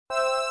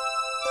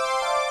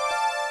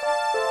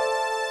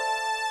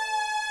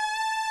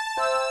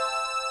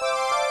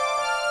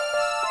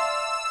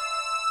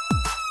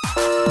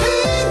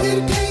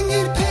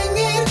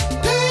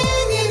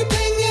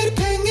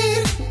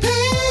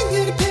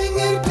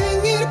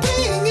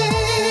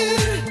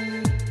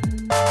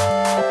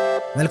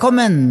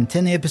Velkommen til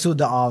en ny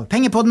episode av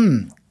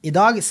Pengepodden. I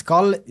dag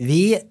skal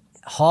vi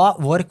ha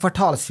vår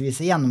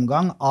kvartalsvise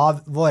gjennomgang av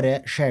våre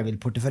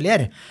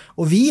Shareville-porteføljer.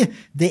 Og vi,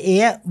 det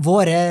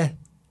våre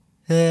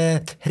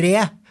tre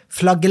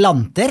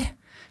flagellanter.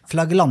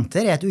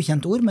 Flagellanter et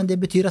ukjent ord, men det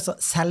betyr altså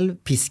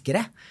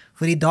selvpiskere.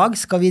 For i dag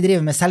skal vi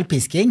drive med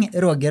selvpisking.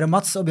 Roger og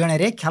Mats og Bjørn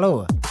Erik,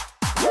 hallo!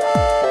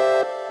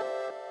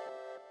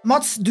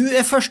 Mats, du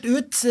først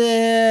ut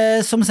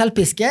som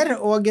selvpisker,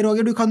 og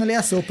Roger, du kan jo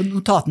lese opp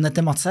notatene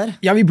til Mats her.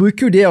 Ja, vi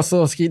bruker jo det å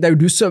skrive. Det jo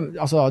du som,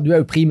 du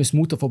jo primus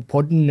motor for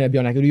podden,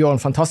 Bjørn Erik, og du gjør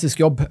en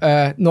fantastisk jobb.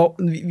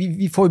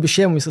 Vi får jo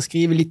beskjed om vi skal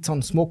skrive litt sånn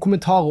små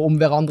kommentarer om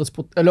hverandres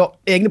eller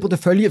egne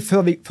portefølje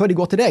før de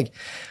går til deg.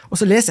 Og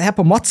så leser jeg her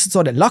på Mats,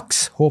 så det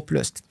laks,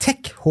 håpløst,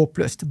 tech,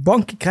 håpløst,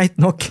 bank, greit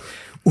nok,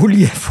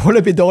 olje,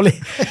 foreløpig dårlig.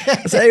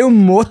 Altså, det jo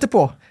en måte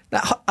på.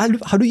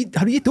 Har du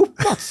gitt opp,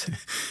 Mats?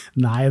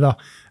 Nei da,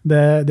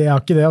 det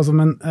ikke det, altså,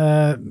 men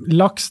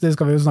laks, det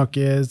skal vi jo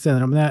snakke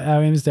senere om. Jeg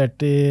har jo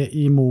investert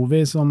i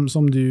Movi som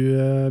du,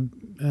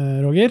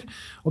 Roger,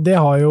 og det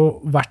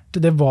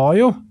var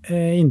jo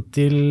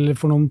inntil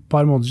for noen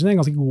par måneder siden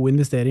en ganske god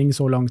investering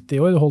så langt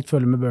i år. Det holdt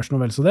følge med børsen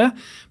og vel så det,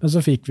 men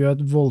så fikk vi jo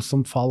et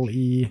voldsomt fall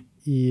i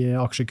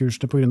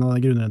aksjekursene på grunn av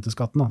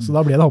grunnrenteskatten. Så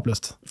da ble det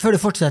håpløst. Før du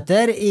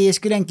fortsetter, jeg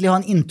skulle egentlig ha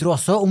en intro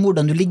også om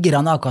hvordan du ligger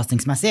an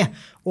avkastningsmessig.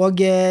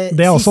 Og,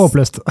 det også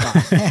håpløst.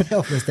 Ja,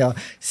 håpløst, ja.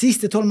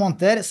 Siste 12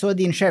 måneder så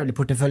din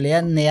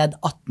Shareville-portefølje ned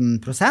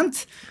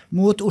 18%,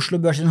 mot Oslo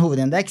Børs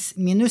hovedindeks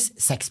minus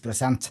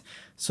 6%.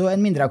 Så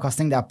en mindre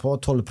avkastning der på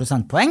 12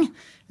 prosentpoeng.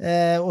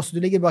 Også du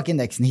ligger bak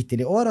indeksen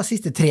hittil i år, og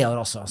siste 3 år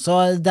også. Så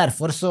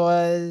derfor så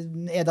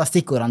da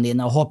stikkordene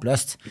dine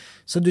håpløst.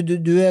 Så du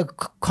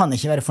kan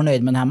ikke være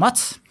fornøyd med denne,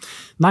 Mats?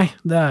 Nei,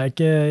 det jeg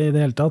ikke i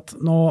det hele tatt.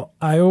 Nå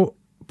jo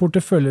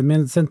porteføljen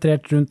min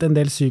sentrert rundt en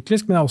del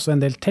syklisk, men også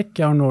en del tech.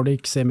 Jeg har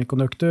Nordic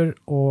Semiconductor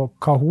og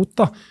Kahoot.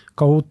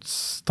 Kahoot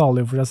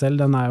taler jo for seg selv,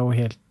 den jo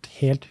helt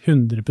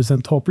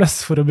 100% håpløs,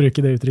 for å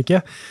bruke det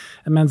uttrykket.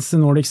 Mens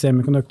Nordic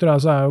Semiconductor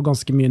så jo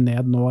ganske mye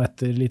ned nå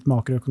etter litt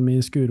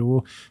makroøkonomisk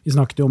uro. Vi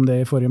snakket jo om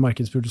det i forrige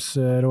markedspuls,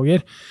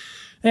 Roger.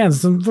 Det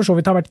eneste som for så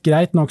vidt har vært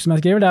greit nok, som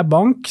jeg skriver, det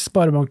bank.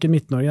 Sparebanken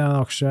Midt-Norge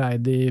en aksje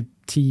eid i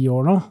 10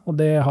 år nå, og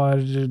det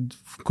har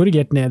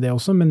korrigert ned det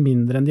også, men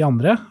mindre enn de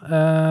andre.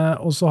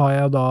 Og så har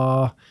jeg da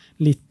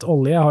litt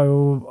olje. Jeg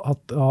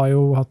har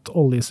jo hatt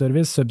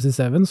oljeservice,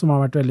 Subsea 7, som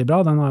har vært veldig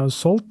bra. Den har jo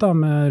solgt da,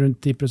 med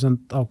rundt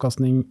 10%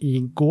 avkastning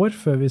i går,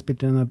 før vi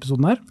spilte denne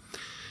episoden her.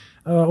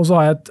 Og så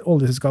har jeg et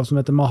oljeselskap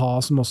som heter Maha,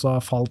 som også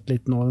har falt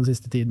litt nå den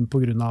siste tiden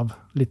på grunn av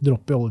litt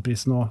dropp i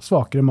oljeprisen og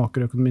svakere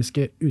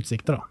makroøkonomiske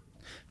utsikter da.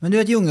 Men du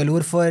et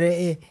jungelord for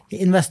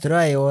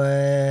investorer jo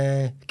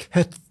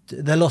cut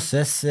the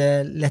losses,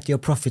 let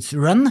your profits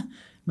run.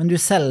 Men du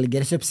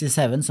selger Subsea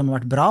 7 som har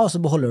vært bra, og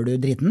så beholder du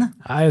driten?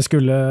 Nei, jeg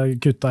skulle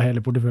kutta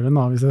hele porteføljen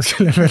da, hvis jeg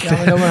skulle følt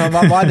det.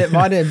 Ja,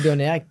 hva det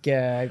Bjørn Erik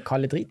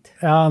kaller drit?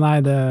 Ja, nei,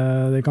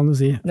 det kan du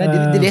si. Nei,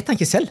 det vet han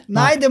ikke selv.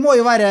 Nei, det må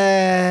jo være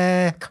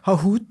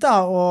Kahoot da,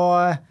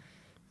 og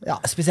ja,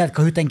 spesielt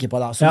Kahoot tenker på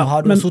da, så ja,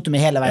 har du suttet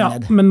med hele veien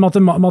ned. Men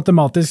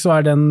matematisk så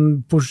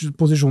den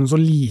posisjonen så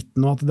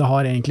liten nå at det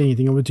har egentlig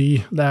ingenting å bety.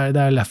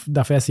 Det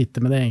derfor jeg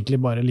sitter med det egentlig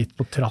bare litt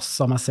på trass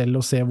av meg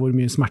selv og ser hvor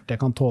mye smerte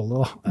jeg kan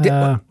tåle.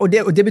 Da.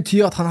 Det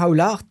betyr at han har jo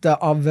lært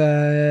av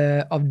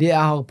det jeg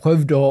har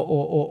prøvd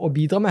å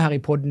bidra med her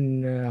i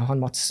podden, han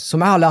Mats,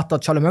 som jeg har lært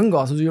av Charlie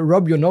Munger, altså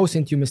rub your nose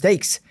into your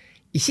mistakes.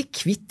 Ikke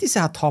kvitt disse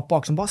her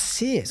taperakene, bare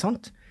se,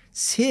 sant?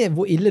 Se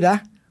hvor ille det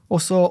og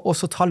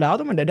så ta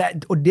lærdom om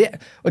det.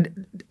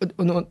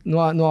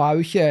 Nå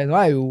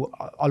jeg jo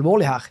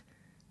alvorlig her,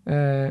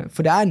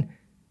 for det en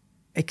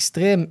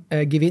ekstrem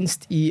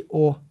gevinst i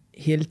å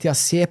hele tiden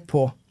se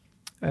på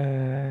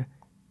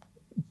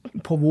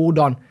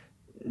hvordan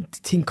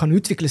ting kan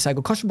utvikle seg,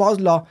 og kanskje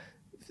bare la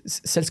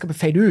selskapet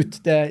fade ut.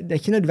 Det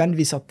ikke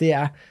nødvendigvis at det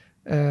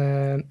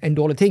en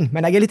dårlig ting,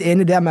 men jeg litt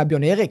enig der med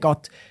Bjørn Erik,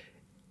 at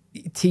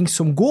ting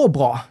som går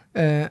bra,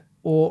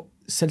 og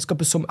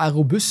selskapet som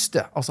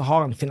robuste, altså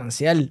har en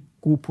finansiell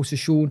god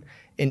posisjon,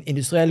 en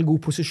industriell god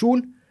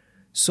posisjon,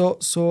 så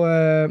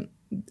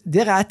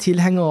dere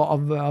tilhengere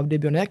av det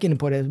Bjørn Erik inne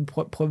på det,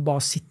 prøv bare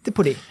å sitte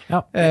på de.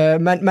 Ja.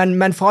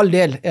 Men for all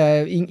del,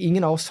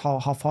 ingen av oss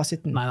har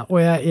fasiten. Nei,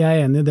 og jeg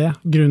enig i det.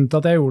 Grunnen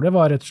til at jeg gjorde det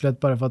var rett og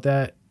slett bare for at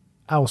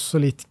jeg også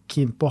litt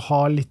keen på å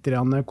ha litt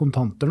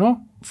kontanter nå,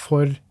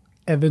 for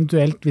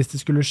eventuelt hvis det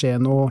skulle skje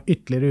noe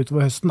ytterligere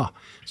utover høsten. Da.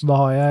 Så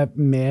da har jeg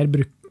mer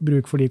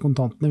bruk for de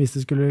kontantene hvis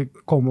det skulle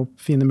komme opp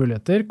fine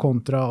muligheter,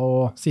 kontra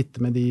å sitte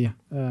med de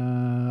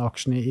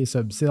aksjene i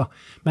Subsea. Da.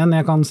 Men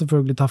jeg kan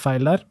selvfølgelig ta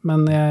feil der,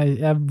 men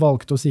jeg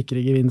valgte å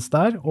sikre gevinst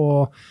der,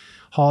 og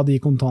ha de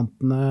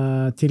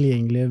kontantene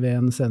tilgjengelige ved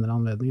en senere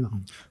anledning.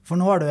 Da. For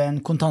nå har du en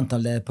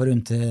kontantandel på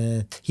rundt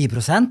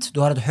 10%. Du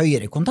har et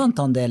høyere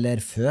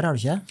kontantandeler før, har du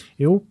ikke?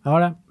 Jo, jeg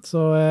har det.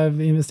 Så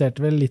jeg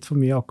investerte vel litt for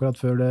mye akkurat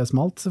før det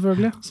smalt,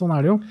 selvfølgelig. Sånn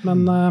det jo.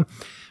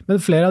 Men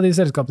flere av de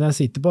selskapene jeg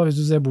sitter på, hvis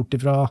du ser bort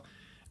ifra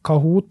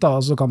Kahoot, da,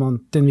 så kan man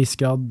til en viss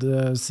grad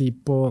si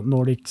på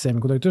Nordic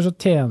Semiconductor, så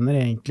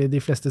tjener egentlig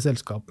de fleste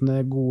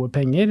selskapene gode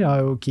penger. Jeg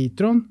har jo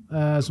Kitron,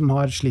 som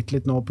har slitt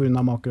litt nå på grunn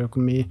av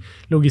makroøkonomi,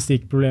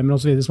 logistikkproblemer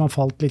og så videre, som har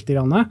falt litt i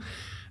grann.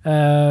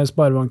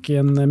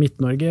 Sparebanken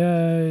Midt-Norge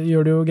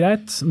gjør det jo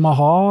greit.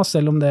 Maha,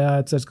 selv om det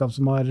er et selskap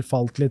som har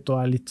falt litt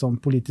og er litt sånn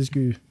politisk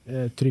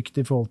utrygt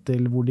i forhold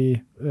til hvor de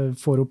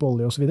får opp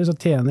olje og så videre, så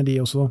tjener de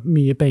også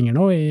mye penger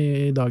nå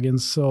i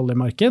dagens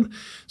oljemarked.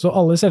 Så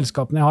alle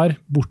selskapene jeg har,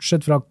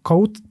 bortsett fra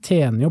Kahoot,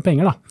 tjener jo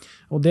penger da.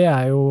 Og det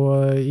er jo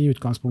i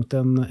utgangspunktet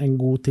en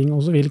god ting.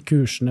 Og så vil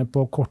kursene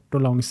på kort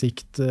og lang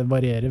sikt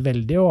variere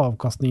veldig, og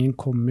avkastningen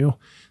kommer jo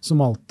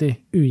som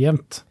alltid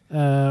ujevnt.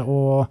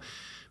 Og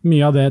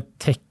mye av det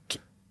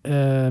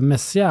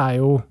tech-messige er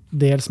jo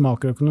dels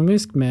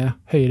makroøkonomisk med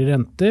høyere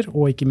renter,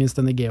 og ikke minst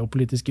denne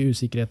geopolitiske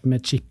usikkerheten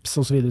med chips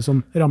og så videre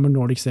som rammer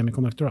Nordic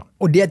Semiconductor. Da.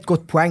 Og det er et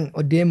godt poeng,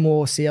 og det må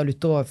seere og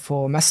lyttere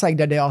få med seg,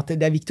 det er at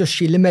det er viktig å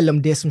skille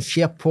mellom det som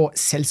skjer på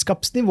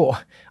selskapsnivå.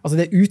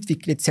 Altså det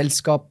utviklet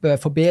selskap,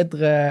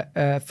 forbedre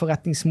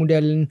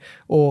forretningsmodellen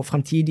og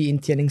fremtidig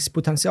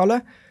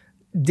inntjeningspotensialet.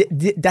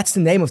 That's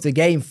the name of the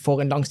game for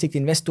en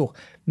langsiktig investor.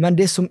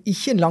 Men det som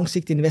ikke en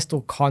langsiktig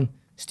investor kan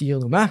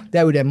styre noe med, det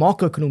er jo det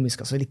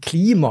makroøkonomiske, altså det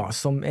klimaet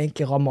som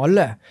egentlig rammer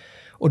alle.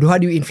 Og da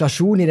har det jo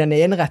inflasjon i den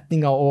ene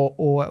retningen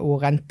og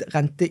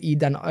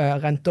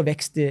rente og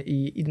vekst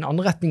i den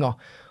andre retningen.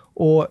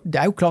 Og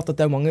det er jo klart at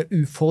det er mange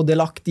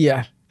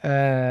ufordelaktige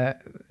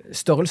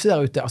størrelser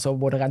der ute, altså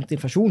både rente og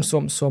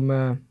inflasjon som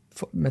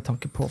med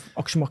tanke på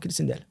aksjemarkedet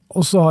sin del.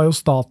 Og så har jo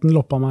staten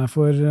loppet meg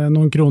for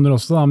noen kroner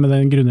også da, med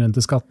den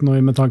grunnrenteskatten. Og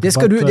med tanke det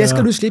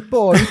skal du slippe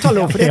å uttale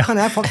om, for det kan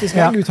jeg faktisk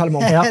uttale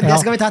meg om. Det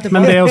skal vi ta etterpå.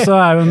 Men det også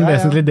er jo en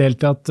vesentlig del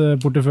til at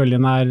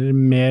porteføljen er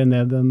mer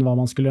ned enn hva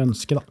man skulle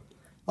ønske da.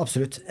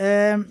 Absolutt.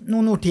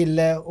 Noen ord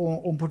til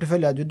om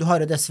porteføljen. Du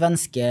har jo det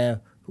svenske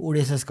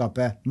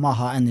oljeselskapet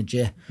Maha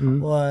Energy,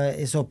 og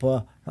jeg så på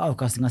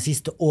avkastningen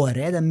siste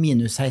året, det er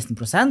minus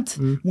 16%,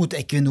 mot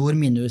Equinor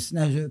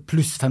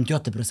pluss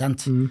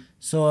 58%.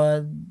 Så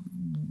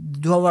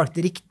du har valgt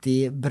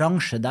riktig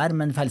bransje der,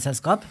 men feil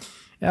selskap?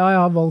 Ja,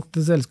 jeg har valgt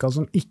et selskap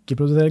som ikke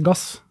produserer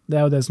gass. Det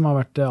er jo det som har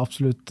vært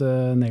absolutt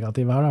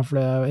negative her, da.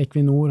 For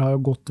Equinor har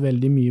jo gått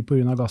veldig mye på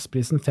grunn av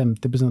gassprisen.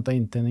 50% av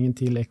inntjeningen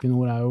til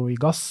Equinor er jo i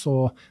gass,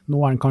 og nå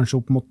er den kanskje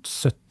opp mot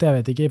 70, jeg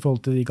vet ikke, i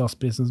forhold til de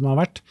gassprisene som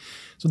har vært.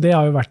 Så det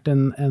har jo vært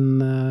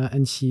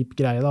en kjip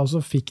greie da, og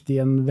så fikk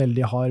de en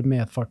veldig hard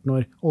medfart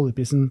når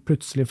oljeprisen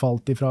plutselig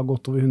falt ifra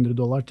godt over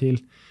 $100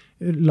 til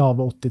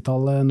lave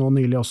 80-tallet nå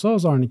nylig også, og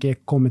så har den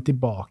ikke kommet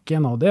tilbake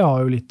igjen, og det har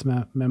jo litt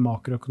med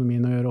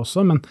makroøkonomien å gjøre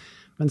også, men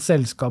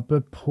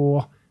selskapet på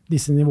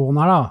disse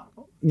nivåene her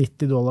da,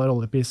 $90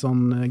 oljepris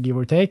sånn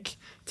give or take,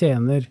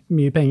 tjener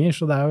mye penger,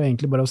 så det er jo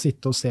egentlig bare å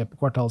sitte og se på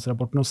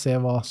kvartalsrapporten og se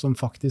hva som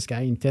faktisk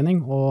er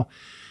inntjening, og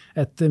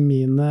etter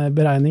mine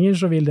beregninger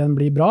så vil den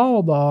bli bra,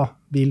 og da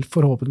vil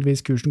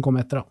forhåpentligvis kursen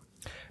komme etter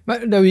da.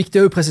 Men det er jo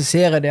viktig å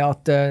presisere det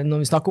at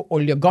når vi snakker om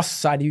olje og gass,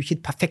 så er det jo ikke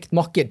et perfekt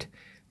marked.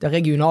 Det er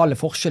regionale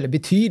forskjeller,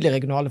 betydelige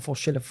regionale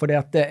forskjeller, for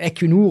det at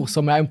Equinor,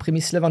 som er en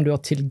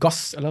premissleverandør til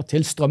gass, eller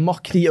til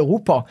strømmarkedet i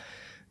Europa,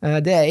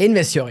 det er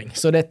innvestkjøring.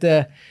 Så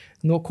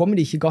nå kommer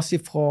det ikke gass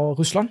fra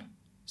Russland,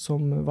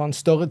 som var en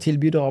større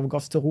tilbyder av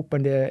gass til Europa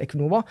enn det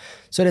Equinor var.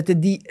 Så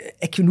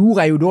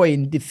Equinor er jo da i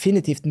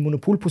definitivt en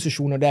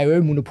monopolposisjon, og det er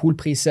jo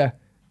monopolpriser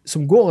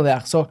som går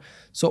der.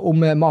 Så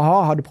om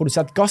Maha hadde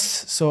produsert gass,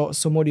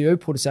 så må de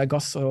jo produsere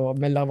gass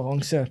med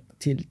leveranse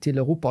til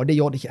Europa, og det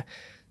gjør de ikke.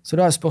 Så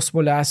da er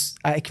spørsmålet,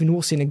 er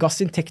Equinor sine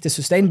gassinntekter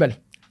sustainable?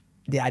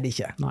 Det er det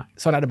ikke. Nei.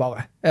 Sånn er det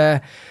bare.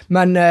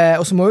 Men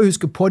også må jeg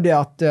huske på det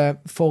at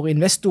for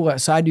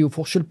investorer så er det jo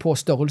forskjell på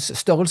størrelse.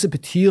 Størrelse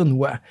betyr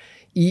noe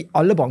i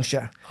alle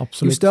bransjer.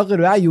 Absolutt. Jo større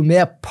du er, jo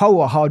mer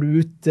power har du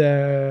ut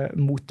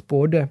mot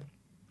både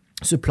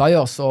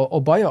suppliers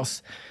og buyers.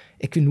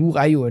 Equinor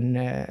er jo en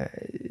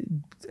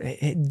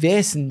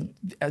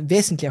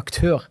vesentlig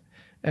aktør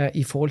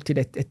i forhold til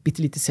et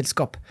bittelite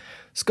selskap.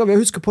 Skal vi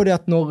huske på det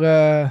at når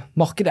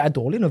markedet er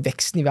dårlig, når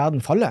veksten i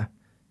verden faller,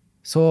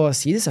 så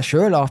sier det seg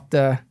selv at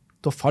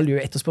da faller jo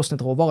etterspørselen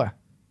etter råvare.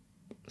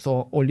 Så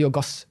olje og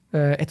gass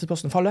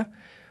etterspørselen faller.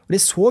 Og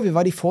det så vi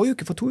de forrige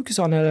uke, for 2 uker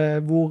siden,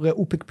 hvor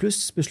OPEC Plus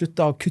besluttet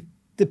å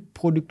kutte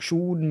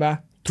produksjonen med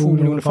 2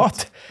 millioner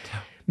fat.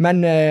 Men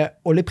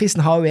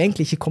oljeprisen har jo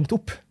egentlig ikke kommet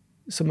opp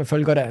som en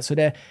følge av det. Så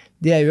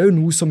det er jo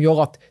noe som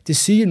gjør at til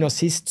syvende og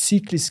sist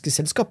sykliske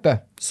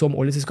selskapet, som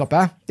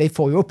oljeselskapet de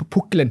får jo opp på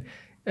pukkelen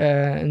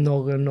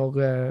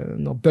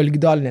når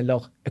bølgedalen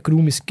eller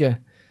økonomiske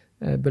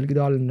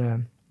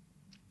bølgedalen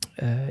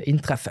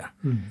inntreffer.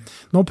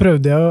 Nå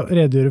prøvde jeg å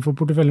redegjøre for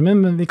porteføljen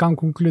min, men vi kan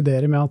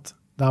konkludere med at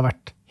det har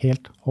vært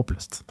helt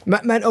håpløst.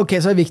 Men ok,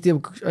 så er det viktig,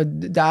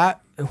 det er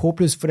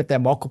håpløst fordi det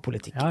er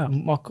makropolitikk. Ja.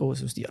 Makro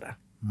som styrer det.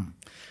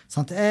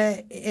 Sant.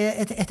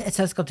 Et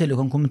selskap til du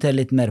kan kommentere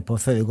litt mer på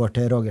før vi går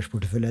til Rogers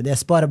portefølje. Det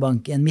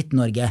Sparebanken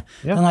Midt-Norge.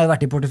 Ja. Den har jo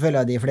vært i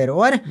porteføljen i flere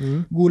år.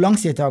 God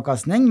langsiktig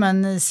avkastning,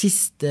 men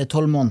siste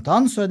 12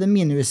 månedene så det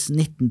minus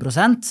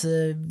 19%.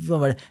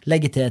 Hva var det?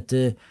 Legge til et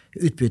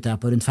utbytte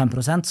på rundt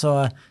 5%, så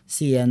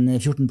si en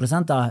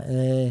 14% da,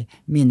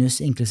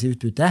 minus inklusiv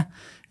utbytte.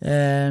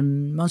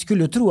 Man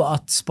skulle jo tro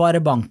at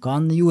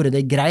sparebankene gjorde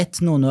det greit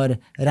nå når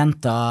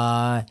renta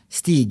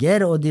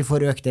stiger og de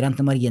får økte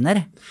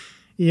rentemarginer.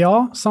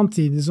 Ja,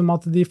 samtidig som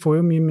at de får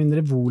jo mye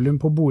mindre volum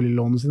på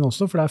boliglånene sine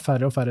også, for det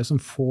færre og færre som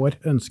får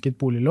ønsket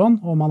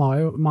boliglån, og man er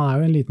jo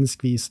en liten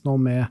skvis nå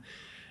med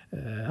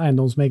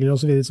eiendomsmeglere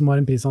og så videre som har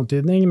en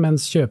prisantydning,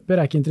 mens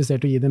kjøper ikke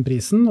interessert i å gi den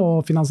prisen,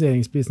 og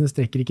finansieringsprisene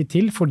strekker ikke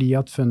til fordi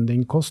at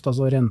funding cost,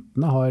 altså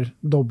rentene, har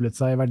doblet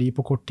seg i verdi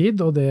på kort tid,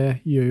 og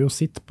det gjør jo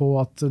sitt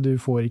på at du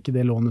får ikke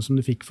det lånet som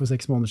du fikk for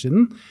 6 måneder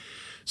siden.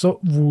 Så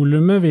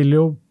volumet vil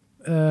jo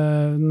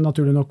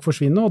naturlig nok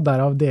forsvinne, og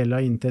derav deler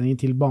av inntjeningen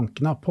til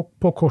bankene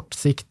på kort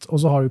sikt. Og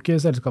så har jo ikke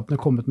selskapene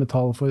kommet med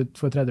tall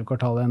for tredje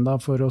kvartal enda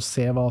for å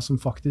se hva som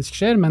faktisk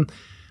skjer, men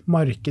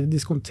markedet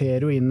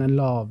diskonterer jo inn en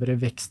lavere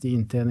vekst i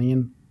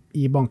inntjeningen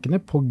i bankene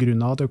på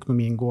grunn av at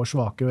økonomien går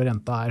svakere og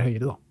renta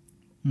høyere da.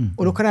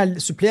 Og da kan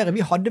jeg supplere,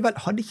 vi hadde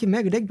ikke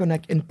meg og deg, Bjørn,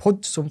 en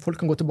podd som folk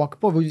kan gå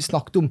tilbake på, hvor vi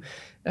snakket om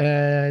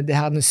det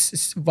her,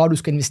 hva du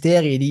skal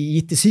investere i de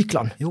gitte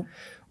syklene. Jo.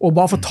 Og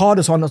bare for å ta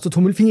det sånn, altså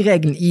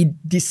tommelfingerregelen i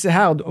disse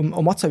her,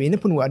 og Mats er jo inne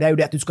på noe, det er jo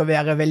det at du skal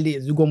være veldig,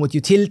 du går mot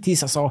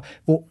utilities,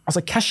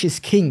 altså cash is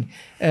king,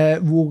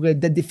 hvor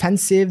det er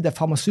defensive, det er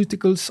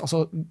pharmaceuticals,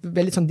 altså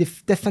veldig sånn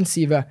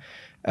defensive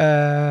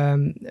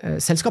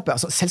selskaper,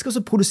 altså selskaper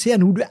som produserer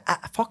noe du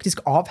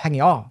faktisk avhengig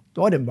av.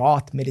 Da er det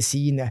mat,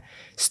 medisiner,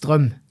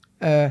 strøm.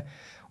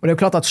 Og det er jo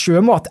klart at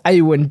sjømat er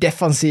jo en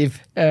defensiv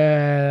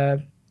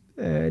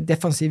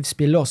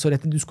spiller, så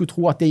du skulle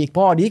tro at det gikk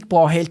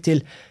bra helt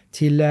til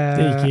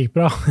det gikk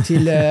bra.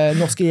 til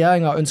norske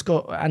regjeringer ønsker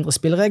å endre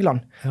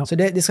spillereglene. Ja. Så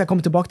det skal jeg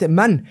komme tilbake til.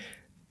 Men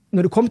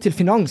når det kommer til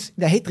finans,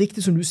 det er helt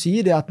riktig som du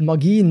sier det, at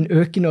marginen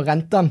øker når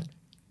rentene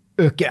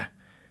øker.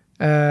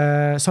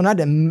 Sånn er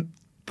det,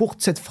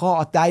 bortsett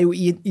fra at det er jo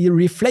i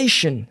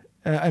reflation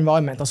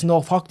environment, altså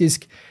når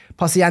faktisk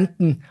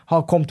pasienten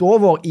har kommet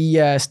over i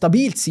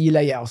stabilt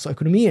sideleie, altså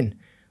økonomien,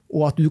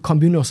 og at du kan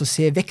begynne å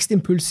se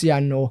vekstimpuls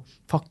igjen, og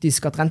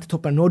faktisk at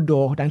rentetoppen er nådd,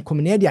 og den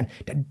kommer ned igjen.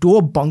 Det er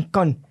da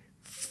bankene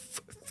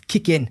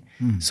kick inn.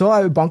 Så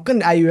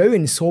bankene er jo i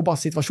en sårbar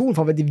situasjon,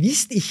 for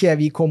hvis ikke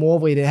vi kommer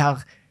over i det her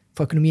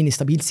for økonomien i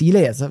stabilt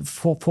sideleie, så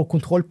får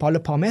kontroll på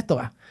alle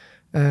parametere,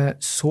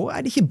 så er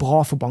det ikke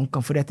bra for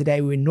bankene, for det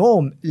er jo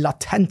enorm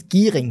latent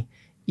giring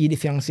i det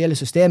finansielle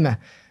systemet.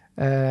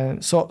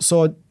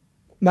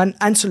 Men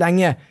enn så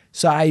lenge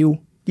så er jo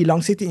de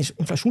langsiktige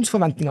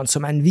inflasjonsforventningene,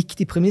 som er en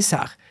viktig premiss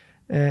her,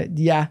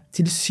 de er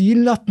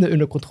tilsynelatende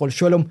under kontroll,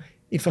 selv om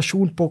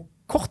inflasjon på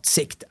kort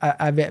sikt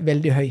er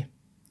veldig høy.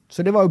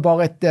 Så det var jo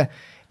bare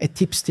et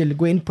tips til å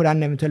gå inn på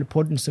den eventuelle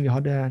podden som vi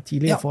hadde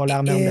tidligere for å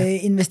lære mer om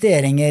det.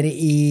 Investeringer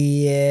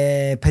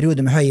i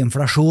perioder med høy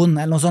inflasjon,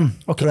 eller noe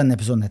sånt, tror jeg denne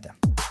episoden heter.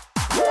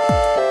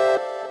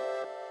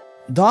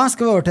 Da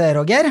skal vi over til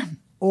Roger,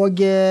 og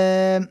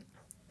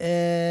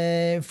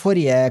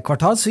forrige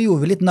kvartal så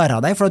gjorde vi litt narr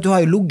av deg, for at du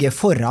har jo ligget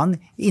foran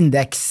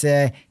indeks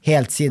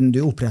helt siden du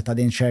opprettet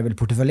din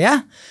Shareville-portefølje.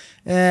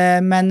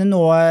 Men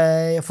nå,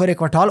 forrige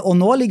kvartal, og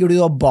nå ligger du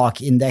da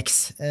bak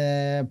indeks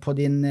på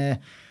din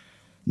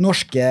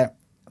norske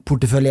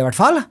portefølje i hvert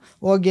fall,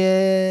 og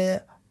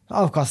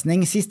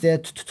avkastning siste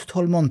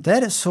 12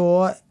 måneder,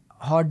 så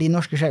har din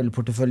norske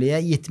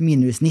Shareville-portefølje gitt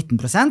minus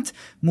 19%,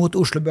 mot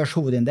Oslo Børs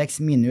hovedindeks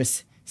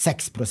minus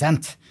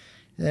 6%.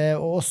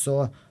 Og også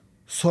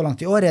så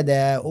langt i år er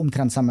det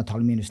omtrent samme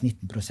tall, minus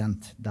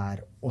 19%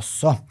 der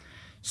også.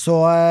 Så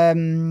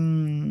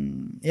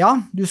ja,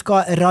 du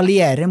skal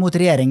raljere mot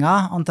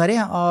regjeringen, antar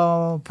jeg,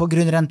 på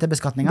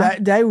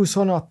grunnrentebeskatningen. Det er jo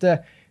sånn at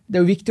det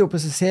er jo viktig å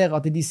presisere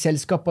at de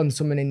selskapene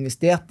som er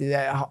investert i,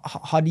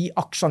 har de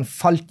aksjene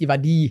falt i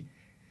verdi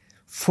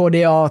for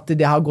det at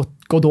det har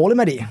gått dårlig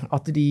med de,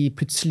 at de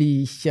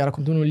plutselig ikke har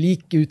kommet noe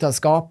lik ut av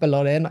skap,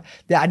 eller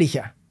det er det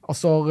ikke.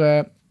 Altså,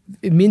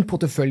 min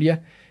portefølje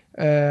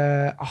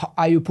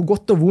er jo på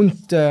godt og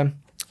vondt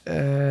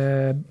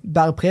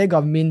bærer preg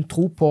av min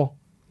tro på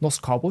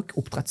norsk havbruk,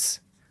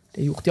 oppdretts.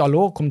 Det er gjort i alle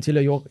år, kommer til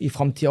å gjøre i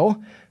fremtiden også,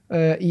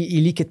 i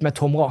likhet med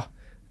Tomra.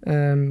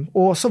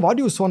 Og så var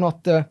det jo sånn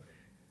at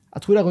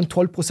jeg tror det er rundt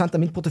 12%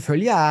 av min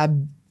portefølje er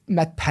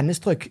med et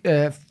pennestrøk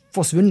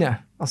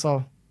forsvunnet,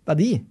 altså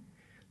verdi.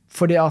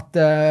 Fordi at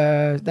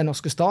den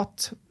norske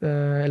stat,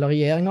 eller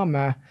regjeringen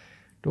med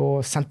da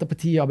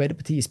Senterpartiet og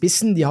Arbeiderpartiet i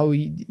spissen, de har jo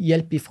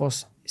hjelp fra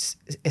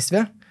SV.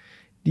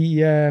 De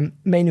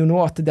mener jo nå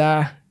at det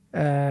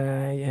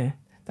er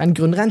en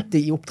grunnrente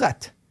i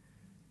oppdrett.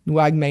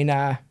 Noe jeg mener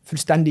er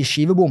fullstendig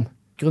skivebom.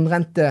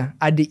 Grunnrente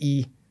er det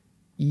i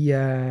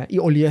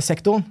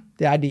oljesektoren,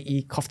 det er det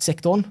i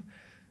kraftsektoren.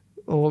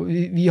 Og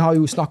vi har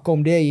jo snakket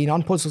om det i en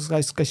annen podd, så skal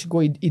jeg ikke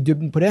gå i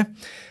dybden på det.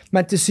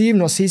 Men til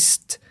syvende og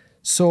sist,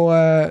 så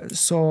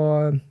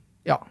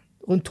ja,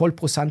 rundt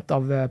 12%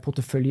 av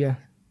portefølje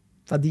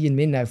verdien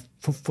min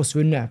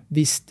forsvunnet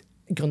hvis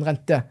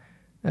grunnrente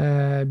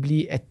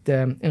blir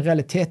en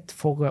realitet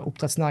for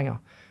oppdrettsnæringen.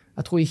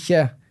 Jeg tror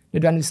ikke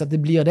nødvendigvis at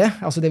det blir det.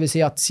 Altså det vil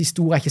si at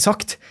siste ord ikke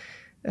sagt.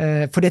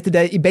 For dette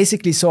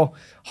basically så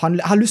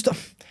jeg har lyst til,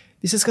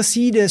 hvis jeg skal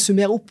si det,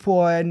 summere opp på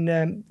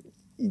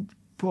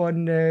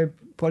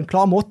en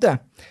klar måte.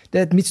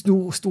 Det mitt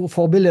store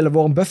forbilde, eller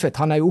Warren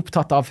Buffett, han jo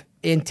opptatt av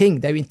en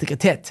ting, det jo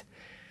integritet.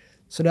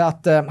 Så det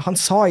at han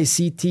sa i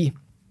sin tid,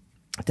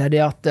 det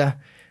det at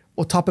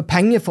å tape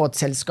penger for et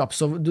selskap,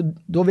 så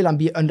da vil han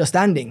bli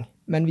understanding.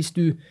 Men hvis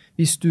du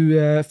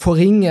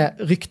forringer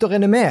rykte og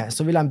renommé,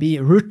 så vil han bli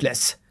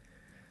rootless.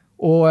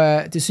 Og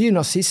til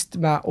syvende og sist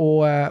med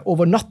å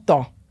over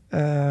natta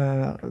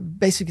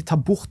basically ta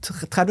bort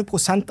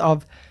 30%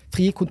 av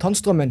frie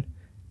kontantstrømmen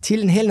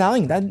til en hel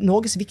næring. Det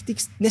Norges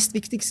nest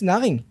viktigste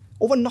næring.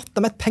 Over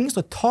natta med et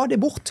pengestrøm, ta det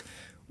bort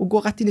og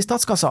gå rett inn i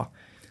statskassa.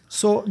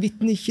 Så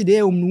vitner ikke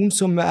det om noen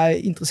som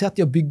interessert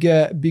i å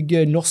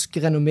bygge norsk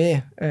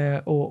renommé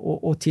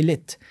og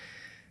tillit.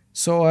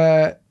 Så,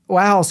 og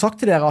jeg har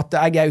sagt til dere at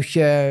jeg har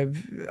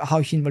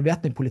jo ikke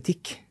involvert meg i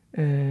politikk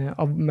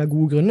med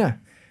gode grunner.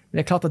 Men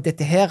det klart at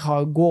dette her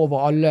går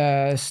over alle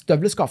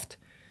støvleskaft.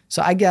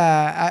 Så jeg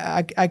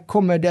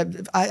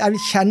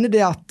vil kjenne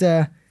det at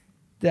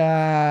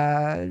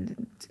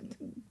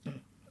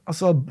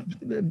altså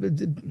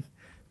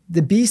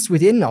the beast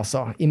within,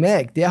 altså, i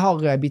meg, det har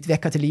blitt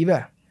vekket til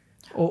livet.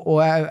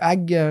 Og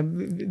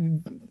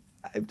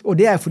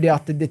det fordi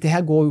at dette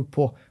her går jo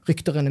på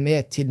rykterne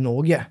med til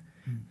Norge.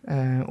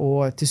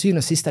 Og til syvende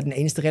og sist den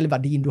eneste reelle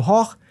verdien du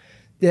har.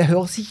 Det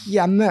høres ikke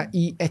hjemme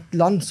i et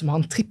land som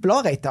har en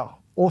AAA-rater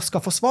og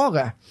skal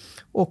forsvare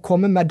og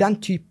komme med den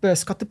type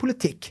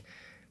skattepolitikk.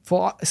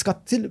 For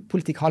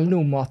skattepolitikk handler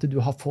om at du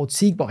har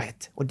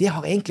forutsigbarhet, og det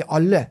har egentlig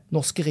alle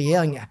norske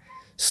regjeringer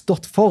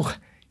stått for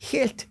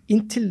helt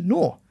inntil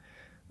nå.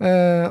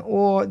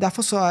 Og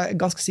derfor så jeg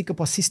ganske sikker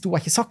på at siste ord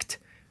ikke sagt,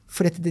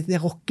 for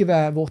det rokker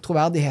ved vår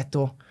troverdighet,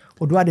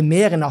 og da det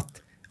mer enn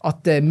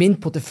at min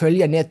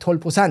portefølje ned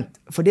 12%,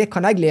 for det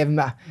kan jeg leve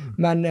med,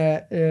 men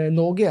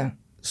Norge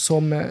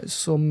som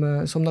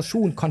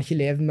nasjon kan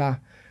ikke leve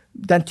med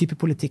den type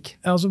politikk.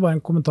 Jeg har også bare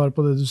en kommentar på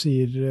det du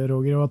sier,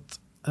 Roger, og at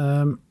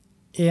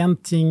en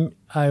ting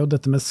jo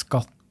dette med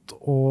skatt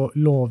og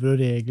lover og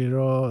regler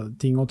og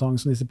ting og tang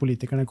som disse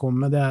politikerne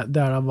kommer med, det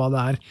da hva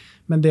det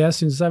Men det jeg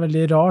synes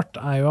veldig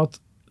rart jo at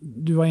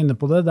du var inne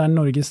på det, det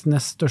Norges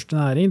nest største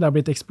næring, det har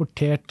blitt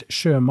eksportert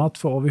sjømat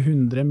for over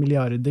 100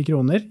 milliarder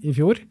kroner i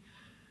fjor,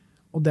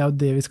 og det jo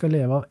det vi skal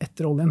leve av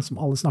etter oljen,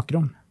 som alle snakker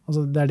om.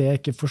 Altså det det jeg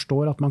ikke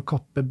forstår, at man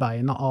kapper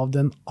beina av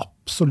den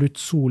absolutt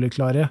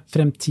soleklare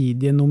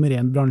fremtidige nummer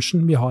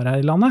 1-bransjen vi har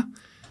her i landet,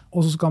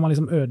 og så skal man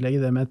liksom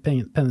ødelegge det med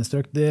et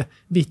pennestrøk. Det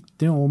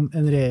vitner jo om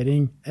en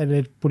regjering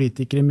eller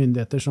politikere,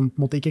 myndigheter som på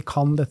en måte ikke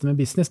kan dette med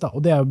business, da,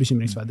 og det jo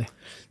bekymringsverdig.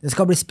 Det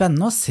skal bli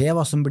spennende å se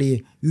hva som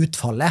blir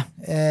utfallet.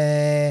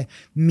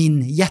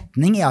 Min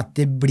gjetning at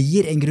det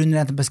blir en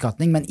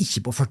grunnrentebeskatning, men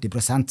ikke på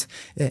 40%.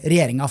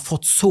 Regjeringen har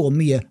fått så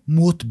mye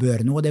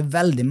motbør nå, og det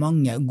veldig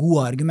mange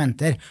gode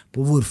argumenter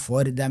på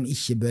hvorfor de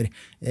ikke bør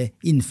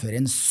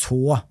innføre en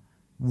så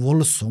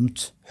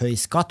voldsomt høy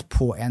skatt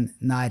på en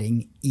næring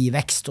i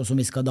vekst, og som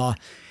vi skal da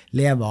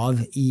leve av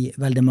i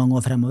veldig mange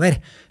år fremover.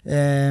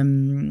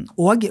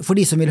 Og for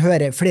de som vil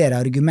høre flere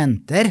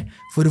argumenter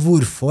for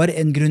hvorfor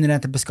en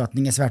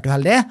grunnrentebeskatning svært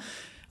uheldig,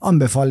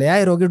 anbefaler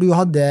jeg, Roger, du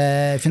hadde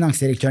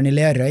finansdirektøren i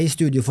Lerøy i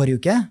studio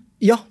forrige uke.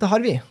 Ja, det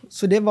hadde vi.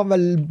 Så det var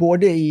vel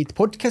både i et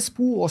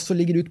podcastspor, og så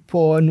ligger det ut på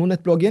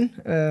Nordnett-bloggen,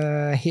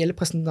 hele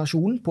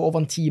presentasjonen på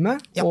over en time,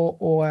 ja.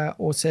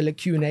 og selv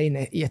Q&A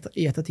i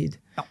ettertid.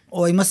 Ja.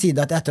 Og jeg må si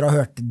det at etter å ha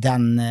hørt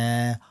den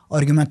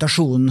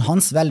argumentasjonen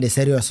hans, veldig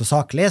seriøs og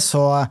saklig,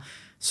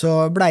 så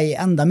ble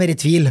jeg enda mer i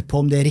tvil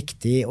på om det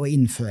riktig å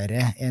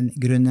innføre en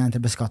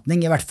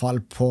grunnrentebeskatning, i hvert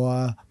fall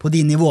på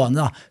de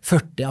nivåene, da.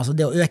 40, altså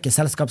det å øke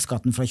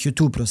selskapsskatten fra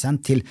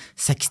 22% til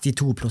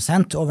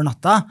 62% over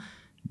natta,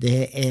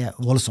 det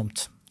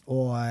voldsomt,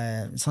 og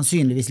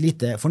sannsynligvis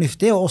lite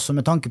fornuftig, og også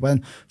med tanke på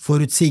den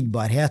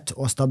forutsigbarhet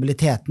og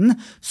stabiliteten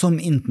som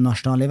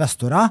internasjonale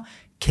investorer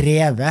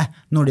krever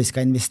når de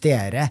skal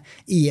investere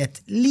i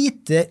et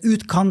lite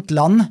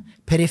utkantland,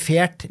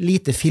 perifert,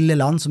 lite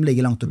filleland som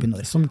ligger langt opp i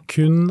nord. Som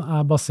kun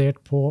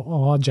basert på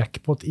å ha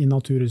jackpot i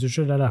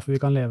naturressurser, det derfor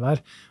vi kan leve her.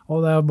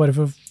 Og det bare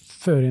for å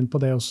føre inn på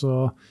det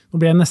også, nå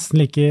blir jeg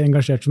nesten like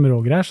engasjert som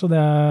Roger her, så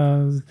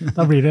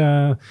da blir det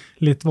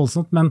litt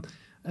voldsomt, men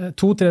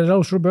 2/3 av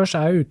Oslo Børs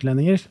jo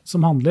utlendinger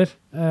som handler,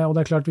 og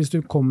det klart hvis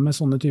du kommer med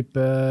sånne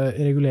type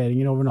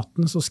reguleringer over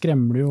natten, så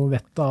skremmer du jo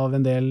vettet av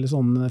en del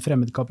sånn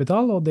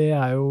fremmedkapital, og det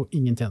jo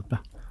ingen tjent med.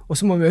 Og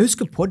så må vi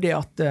huske på det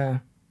at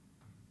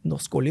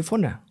Norsk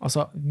oljefondet,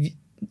 altså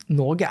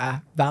Norge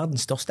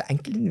verdens største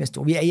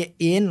enkeltinvestor. Vi eier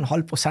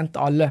 1,5%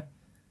 av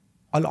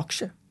alle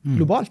aksjer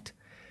globalt.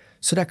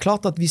 Så det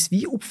klart at hvis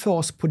vi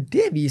oppfører oss på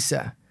det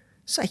viset,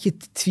 så ikke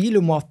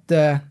tvil om at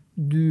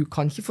du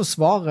kan ikke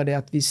forsvare det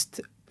at hvis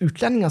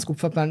utlendingene skal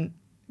oppføre på en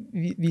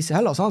vise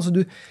heller.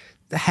 Så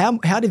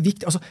her det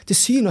viktig, altså til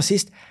syvende og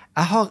sist,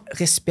 jeg har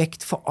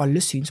respekt for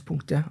alle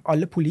synspunkter,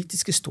 alle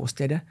politiske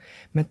ståsteder,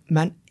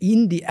 men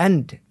in the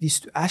end, hvis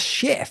du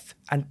sjef,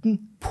 enten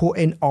på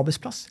en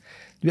arbeidsplass,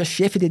 du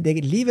sjef i ditt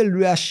eget liv, eller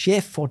du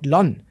sjef for et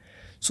land,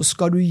 så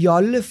skal du i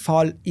alle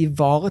fall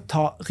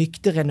ivareta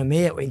rykte,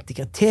 renommé og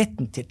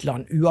integriteten til et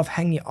land,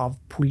 uavhengig av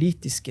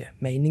politiske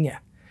meninger.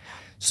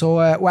 Så,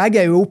 og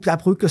jeg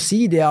bruker å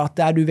si det at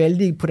du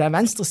veldig på den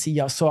venstre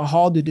siden, så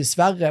har du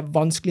dessverre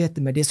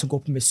vanskeligheter med det som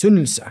går på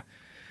misunnelse.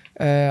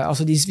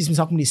 Altså hvis vi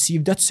snakker om de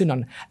 7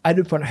 dødssyndene,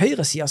 du på den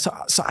høyre siden,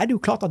 så det jo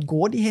klart at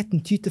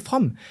grådigheten tyter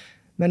frem.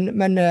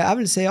 Men jeg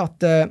vil si at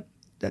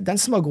den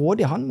som er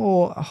grådig, han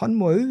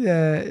må jo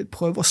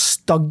prøve å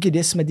stagge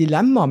det som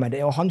dilemma med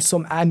det, og han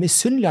som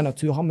misunnelig av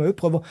natur, han må jo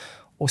prøve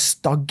å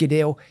stagge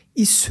det, og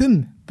i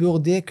sum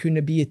burde det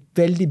kunne bli et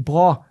veldig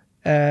bra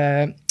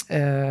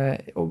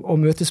å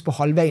møtes på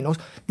halvveien.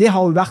 Det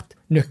har jo vært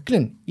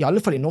nøkkelen, i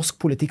alle fall i norsk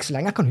politikk, så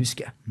lenge jeg kan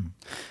huske.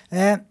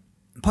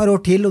 Par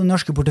år til om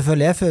norske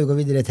portefølje, før vi går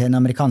videre til den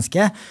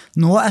amerikanske.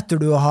 Nå etter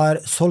du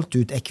har solgt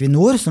ut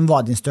Equinor, som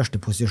var din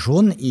største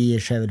posisjon i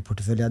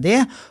Skjevel-porteføljen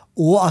din,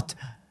 og at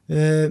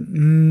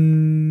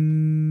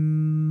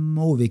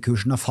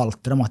Movi-kursen har falt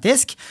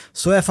dramatisk,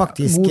 så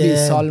faktisk Movi,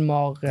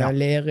 Salmar,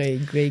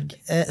 Lerøy, Grieg.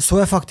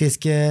 Så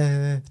faktisk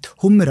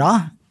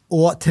Humra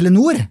og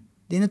Telenor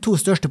dine 2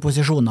 største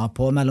posisjoner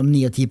på mellom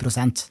 9 og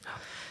 10%.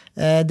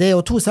 Det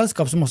jo 2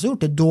 selskap som også har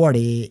gjort det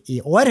dårlig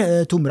i år.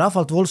 Humra har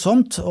falt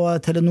voldsomt,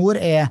 og Telenor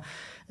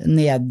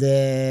ned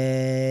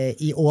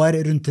i år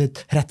rundt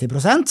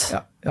 30%.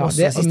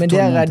 Men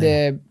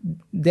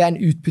det en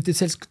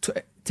utbytteselskap.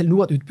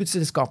 Telenor et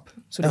utbytteselskap,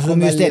 så det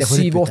kommer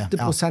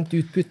 7-8%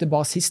 utbytte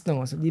bare sist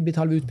nå, så de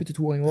betaler utbytte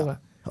 2 ganger i året.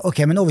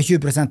 Ok, men over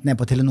 20% ned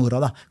på Telenor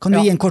da. Kan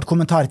du gi en kort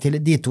kommentar til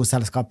de 2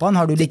 selskapene?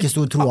 Har du like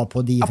stor tro på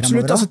de fremover?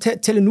 Absolutt, altså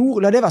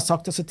Telenor, la det være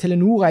sagt, altså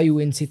Telenor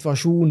jo i en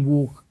situasjon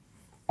hvor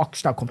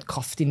aksjene har kommet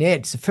kraftig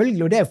ned,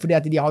 selvfølgelig, og det fordi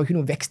at de har jo ikke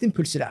noen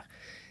vekstimpulser der.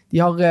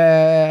 De har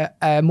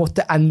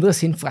måttet endre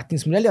sin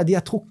forretningsmodell, de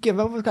har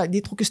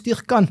trukket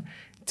styrkene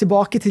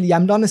tilbake til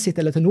hjemlandet sitt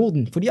eller til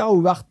Norden, for de har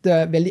jo vært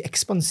veldig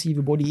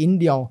ekspansive både i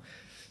India og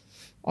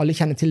alle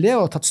kjenner til det,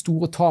 og tatt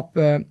store tap.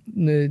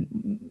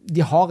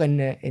 De har en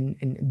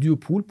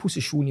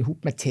duopolposisjon i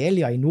hop med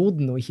Telia i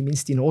Norden, og ikke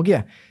minst i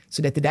Norge.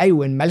 Så dette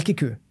jo en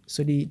melkeku.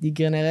 Så de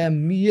genererer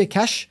mye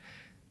cash.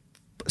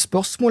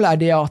 Spørsmålet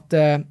det at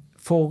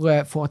for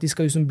at de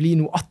skal bli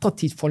noe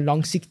attraktivt for en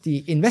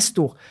langsiktig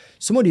investor,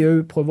 så må de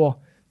jo prøve å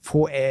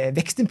få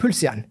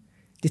vekstimpuls igjen.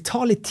 Det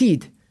tar litt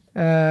tid,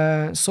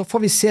 så får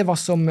vi se hva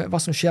som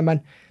skjer,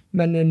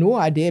 men nå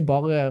det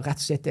bare rett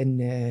og slett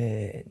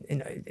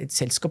et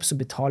selskap som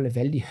betaler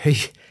veldig høy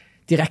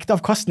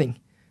direkteavkastning,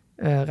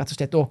 rett og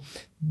slett. Og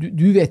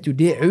du vet jo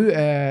det også,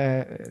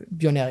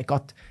 Bjørn Erik,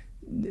 at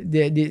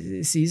det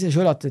sier seg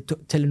selv at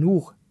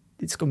Telenor,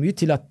 det skal mye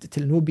til at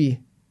Telenor blir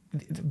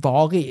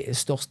varig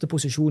største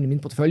posisjon i min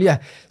portefølje.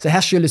 Så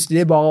her skyldes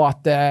det bare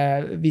at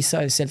visse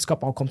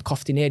selskaper har kommet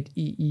kraftig ned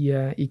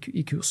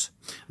i kurs.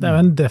 Det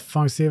jo en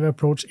defensiv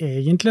approach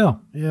egentlig da.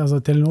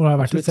 Altså, Telenor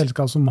har vært et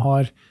selskap som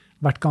har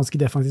vært ganske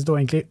defensivt og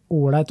egentlig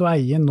ålreit å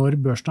eie når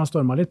børsen har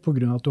stormet litt på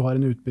grunn av at du har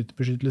en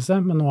utbyttebeskyttelse,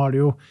 men nå har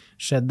det jo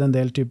skjedd en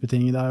del type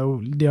ting. De har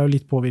jo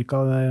litt påvirket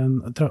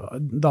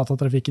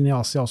datatrafikken i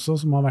Asia også,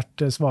 som har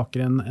vært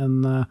svakere enn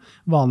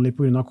vanlig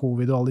på grunn av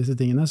covid og alle disse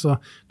tingene, så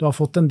du har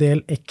fått en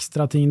del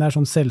ekstra ting der,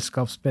 sånn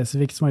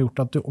selskapsspesifikt, som har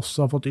gjort at du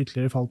også har fått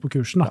ytterligere fall på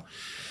kursen. Da.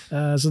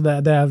 Så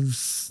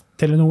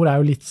Telenor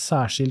jo litt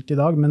særskilt i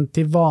dag, men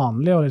til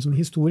vanlig og liksom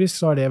historisk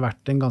så har det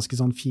vært en ganske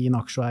sånn fin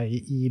aksje å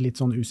eie i litt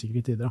sånn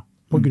usikre tider da.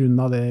 På grunn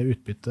av det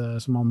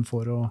utbyttet som man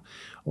får,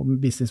 og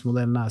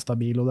businessmodellen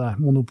stabil, og det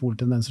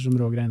monopoltendenser som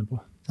Roger inne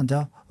på. Sant,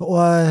 ja. Og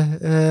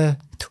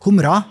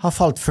Humra har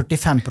falt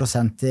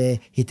 45%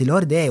 hittil i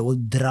år. Det jo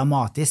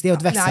dramatisk. Det jo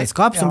et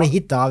vekstselskap som blir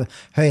hittet av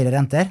høyere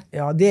renter.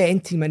 Ja, det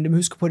en ting, men du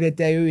må huske på det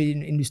jo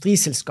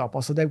industriselskap.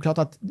 Altså, det jo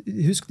klart at,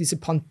 husk disse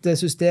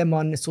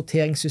pantesystemene,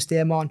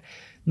 sorteringssystemene,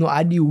 nå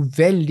det jo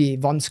veldig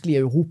vanskelig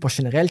i Europa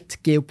generelt,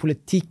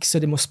 geopolitikk, så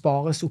det må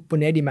spares opp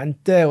og ned i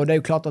mente, og det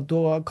jo klart at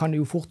da kan det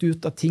jo fort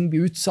ut at ting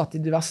blir utsatt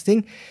i diverse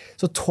ting.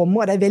 Så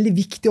Tomra, det veldig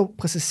viktig å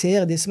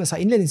presisere det som jeg sa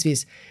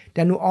innledningsvis.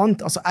 Det noe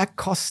annet, altså jeg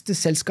kaster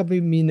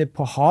selskapene mine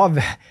på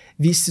havet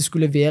hvis det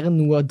skulle være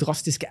noen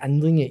drastiske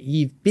endringer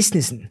i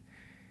businessen.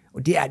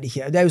 Og det det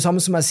ikke. Det jo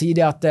samme som jeg sier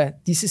det at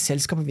disse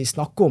selskapene vi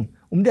snakker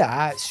om det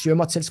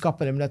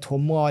sjømatselskapene, om det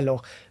Tomra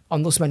eller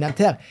andre som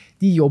nevnt her,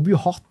 de jobber jo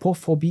hardt på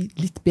for å bli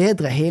litt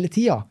bedre hele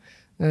tiden.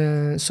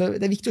 Så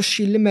det viktig å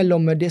skille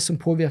mellom det som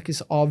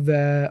påvirkes av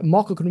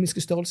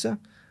makroøkonomiske størrelse,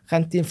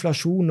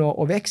 renteinflasjon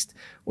og vekst,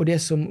 og det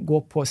som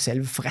går på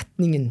selve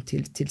forretningen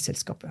til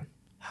selskapet.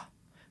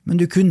 Men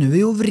du kunne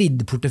jo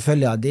vridd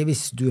porteføljen din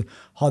hvis du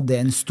hadde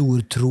en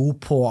stor tro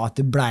på at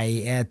det ble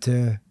et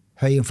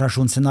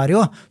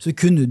høyinflasjonsscenario, så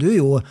kunne du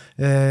jo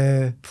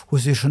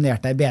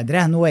posisjonert deg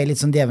bedre. Nå jeg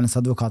litt sånn djevelens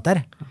advokat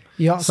her.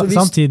 Ja, så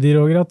Samtidig,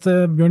 Roger, at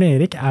Bjørn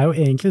Erik jo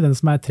egentlig den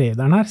som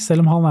traderen her.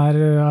 Selv om han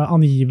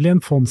angivelig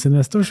en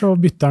fondsinvestor, så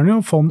bytter han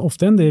jo fond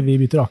ofte enn det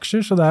vi bytter aksjer.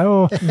 Så han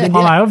jo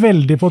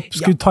veldig på å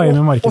skulle ta inn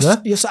i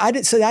markedet. Ja, så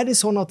det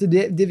sånn at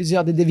det vil si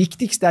at det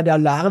viktigste det å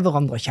lære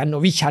hverandre å kjenne,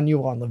 og vi kjenner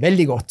jo hverandre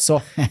veldig godt.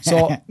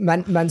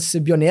 Mens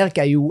Bjørn Erik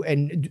jo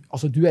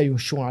du jo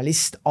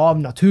journalist av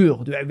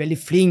natur. Du veldig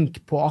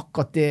flink på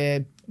akkurat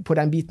det, på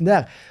den biten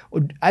der.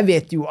 Og jeg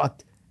vet jo at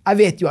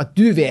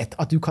du vet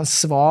at du kan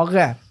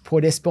svare på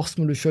det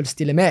spørsmålet du selv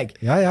stiller meg.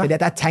 Ja. Det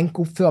at jeg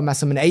tenker oppfør meg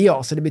som en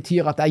eier, så det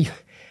betyr at jeg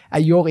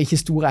gjør ikke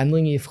store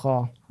endringer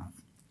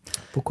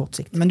på kort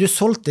sikt. Men du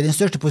solgte din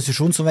største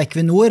posisjon som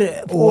Equinor,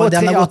 og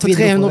den har gått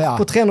videre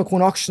på 300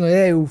 kroner aksjen, og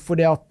det jo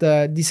fordi at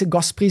disse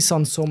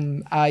gassprisene som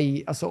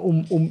altså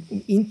om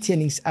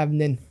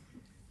inntjeningsevnen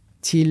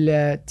til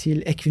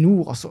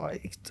Equinor, altså,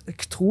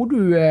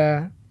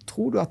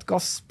 tror du at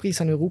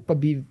gassprisene i Europa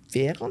blir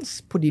værende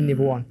på de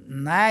nivåene?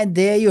 Nei,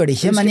 det gjør det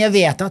ikke, men jeg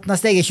vet at den har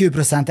steget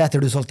 20% etter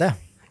du solgte.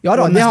 Ja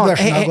da,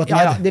 børsen har gått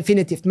ned. Ja,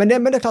 definitivt. Men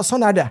det er klart,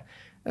 sånn det.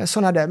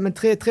 Men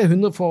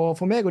 300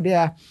 for meg, og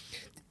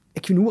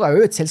Equinor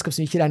jo et selskap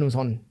som ikke det noen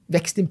sånn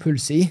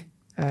vekstimpuls i.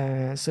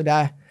 Så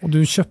og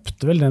du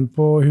kjøpte vel den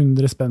på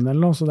 100 spenn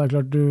eller noe, så det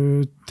klart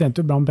du tjente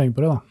jo bra med penger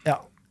på det da.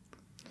 Ja.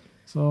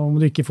 Så om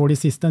du ikke får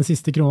den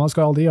siste krona,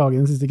 skal aldri jage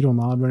den siste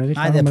krona, Bjørn Erik.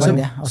 Nei, det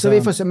det. Så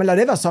vi får se, men la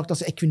det være sagt,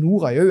 altså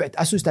Equinor jeg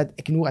synes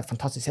Equinor et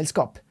fantastisk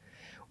selskap.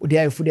 Og det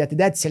jo fordi at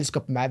det et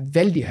selskap med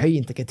veldig høy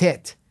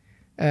integritet.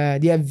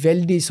 De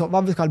veldig,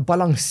 hva vi kaller,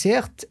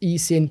 balansert i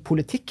sin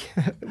politikk,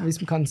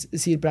 hvis man kan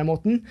si det på den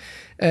måten.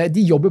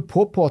 De jobber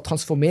på å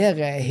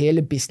transformere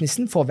hele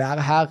businessen for å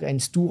være her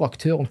en stor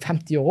aktør om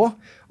 50 år.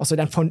 Altså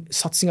den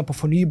satsingen på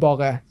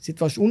fornybare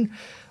situasjon.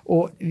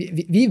 Og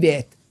vi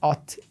vet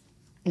at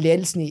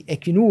ledelsen i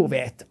Equinor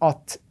vet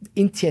at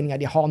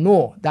inntjeningen de har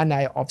nå, den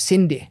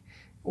avsindig.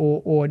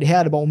 Og det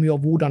her det bare om å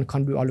gjøre hvordan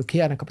kan du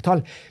allokere den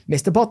kapitalen.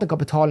 Mesteparten av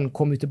kapitalen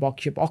kommer jo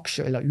tilbake kjøpe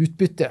aksjer eller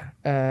utbytte,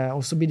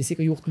 og så blir det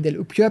sikkert gjort en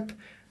del oppkjøp.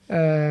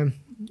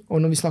 Og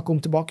når vi snakker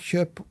om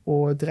tilbakekjøp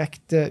og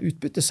direkte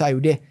utbytte, så jo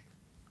det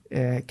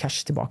cash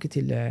tilbake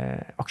til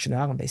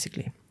aksjonæren,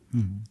 basically.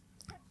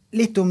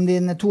 Litt om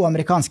dine 2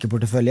 amerikanske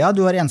porteføljer.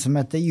 Du har en som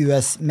heter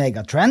US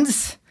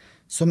Megatrends,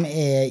 som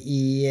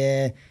i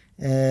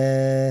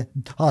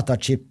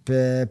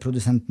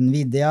datachip-produsenten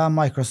Nvidia,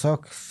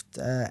 Microsoft,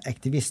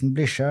 Activision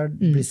Blizzard,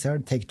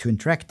 Take-Two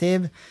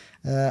Interactive,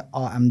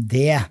 AMD.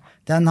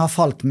 Den har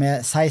falt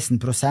med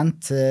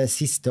 16%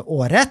 siste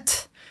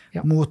året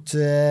mot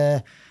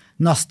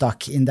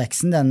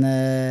Nasdaq-indeksen, den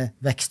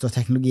vekst- og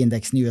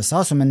teknologiindeksen i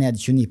USA, som ned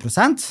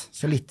 29%,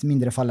 så litt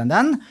mindre fall enn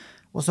den.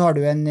 Og så har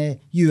du en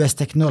US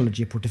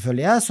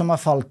Technology-portefølje som har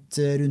falt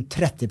rundt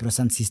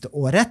 30% siste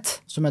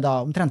året, som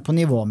da omtrent på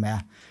nivå med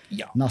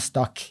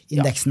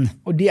Nasdaq-indeksen. Ja.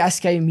 Og det jeg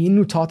skrev i mine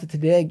notater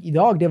til deg i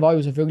dag, det var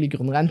jo selvfølgelig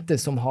grunnrente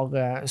som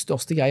har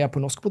største greia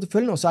på norske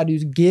porteføljen, og så det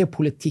jo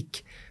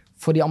geopolitikk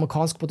for de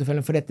amerikanske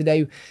porteføljene, for dette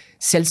det jo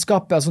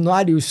selskapet, altså nå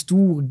det jo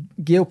stor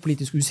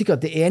geopolitisk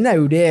usikkerhet. Det ene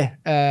jo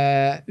det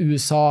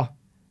USA,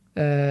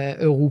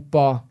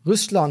 Europa,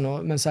 Russland,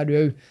 men så det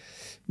jo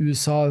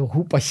USA,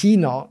 Europa,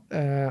 Kina,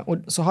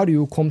 og så har det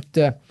jo kommet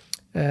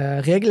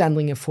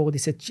regelendringer for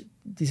disse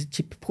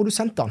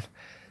chip-produsentene.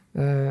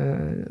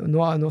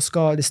 Nå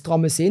skal det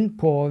strammes inn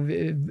på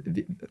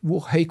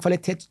hvor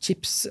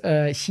høykvalitetschips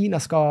Kina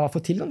skal få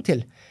tilgang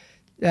til.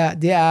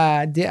 Det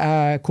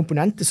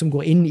komponenter som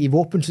går inn i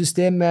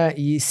våpensystemet,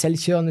 i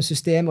selvkjørende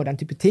systemer og den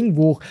type ting,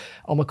 hvor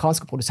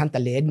amerikanske produsenter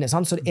ledende.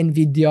 Sant? Så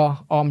Nvidia,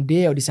 AMD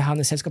og disse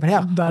herne selskapene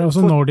her. Det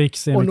også Nordic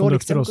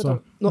Semiconductor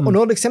også. Og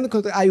Nordic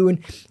Semiconductor jo en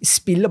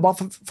spiller, bare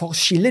for å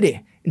skille de,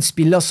 en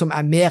spiller som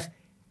mer,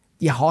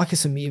 de har ikke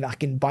så mye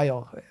hverken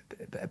power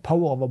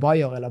over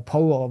buyer eller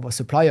power over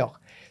supplier.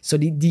 Så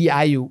de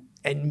jo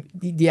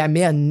de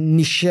mer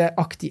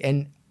nisjeaktige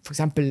enn for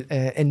eksempel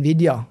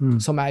Nvidia,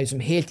 som jo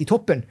som helt i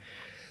toppen.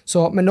 Så,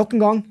 men nok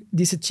en gang,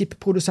 disse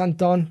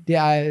chip-produsentene, det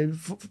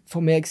for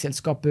meg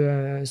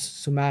selskapet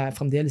som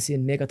fremdeles i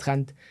en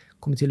megatrend,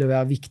 kommer til å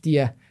være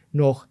viktige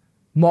når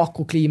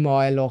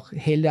makroklima eller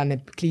hele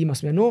denne klima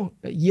som nå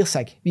gir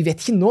seg. Vi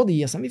vet ikke når det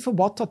gir seg, vi får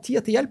bare ta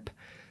tida til hjelp.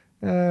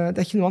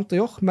 Det ikke noe annet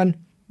å gjøre, men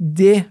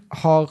det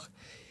har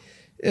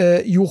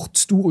gjort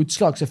stor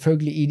utslag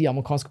selvfølgelig i de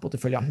amerikanske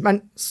porteføljene.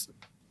 Men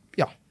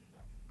ja,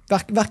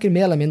 hverken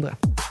mer eller mindre.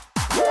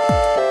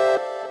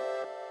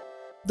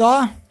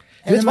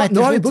 Nå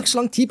har vi brukt så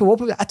lang tid på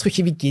vår. Jeg tror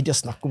ikke vi gidder å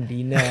snakke om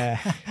dine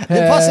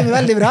Det passer meg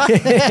veldig bra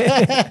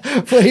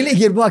for de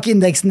ligger bak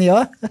indeksen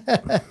ja.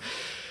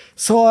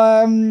 Så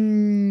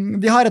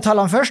vi har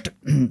tallene først.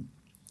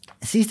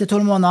 Siste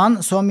 12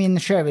 månedene så har min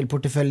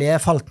Shareville-portefølje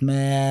falt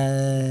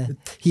med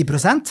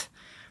 10%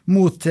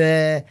 mot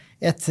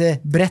et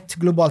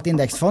bredt globalt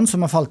indeksfond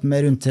som har falt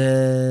med rundt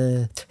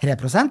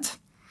 3%.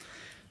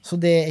 Så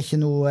det ikke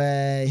noe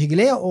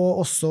hyggelig,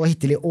 og også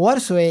hittil i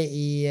år så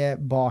jeg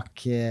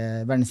bak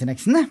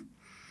verdensindeksen.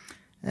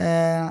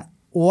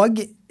 Og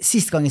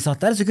sist gang jeg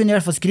satt der, så kunne jeg i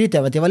hvert fall skryte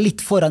av at jeg var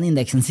litt foran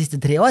indeksen de siste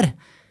 3 år.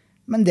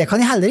 Men det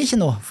kan jeg heller ikke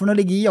nå, for nå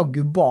ligger jeg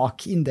jaggu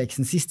bak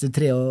indeksen siste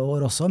 3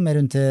 år også, med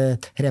rundt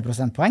 3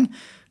 prosentpoeng.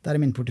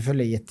 Der min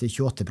portefølje gitt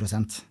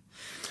 28%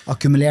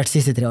 akkumulert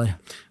siste 3 år.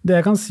 Det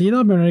jeg kan si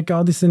da, Bjørn Erik,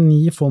 av disse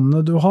 9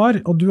 fondene du har,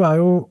 og du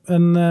jo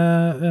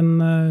en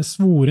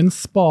svoren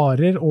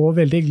sparer og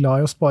veldig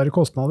glad i å spare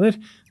kostnader.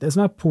 Det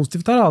som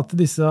positivt her, at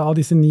av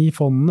disse 9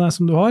 fondene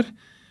som du har,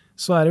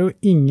 så det jo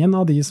ingen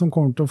av de som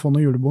kommer til å få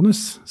noe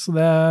julebonus. Så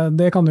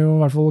det kan du jo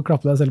i hvert fall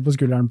klappe deg selv på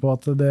skulderen på,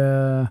 at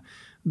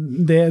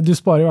du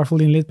sparer i hvert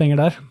fall inn litt penger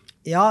der.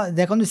 Ja,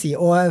 det kan du si.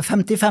 Og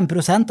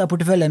 55% av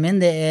porteføljen min,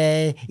 det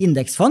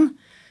indeksfond.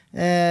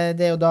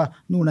 Det jo da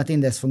Nordnett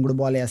indeksfond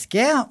global ESG,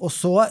 og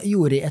så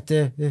gjorde jeg et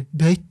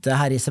bytte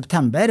her i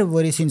september,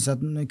 hvor jeg synes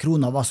at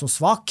krona var så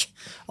svak,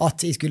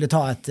 at jeg skulle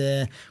ta et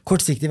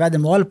kortsiktig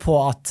veddemål på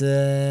at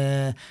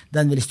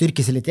den ville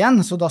styrke seg litt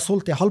igjen. Så da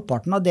solgte jeg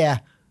halvparten av det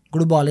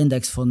globale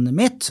indeksfondet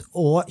mitt,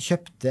 og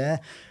kjøpte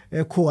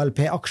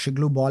KLP aksje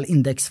global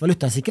indeks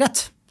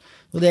valutasikkerhet.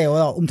 Og det jo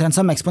omtrent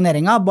samme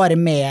eksponeringer, bare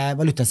med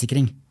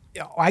valutasikring.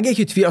 Ja, og jeg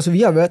ikke i tvil, altså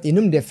vi har vært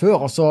innom det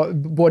før, altså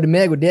både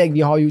meg og deg,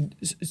 jeg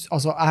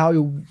har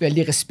jo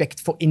veldig respekt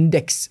for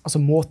indeks,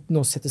 altså måten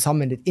å sette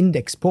sammen et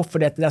indeks på,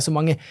 for det så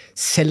mange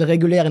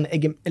selvregulerende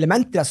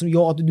elementer der som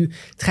gjør at du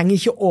trenger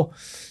ikke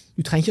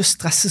å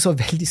stresse så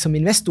veldig som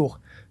investor.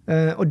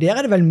 Og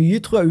der det vel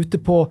mye, tror jeg, ute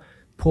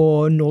på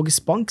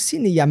Norges Bank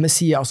sine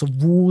hjemmesider, altså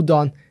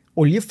hvordan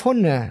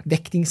oljefondet,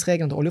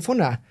 vektingsreglene til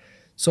oljefondet,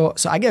 så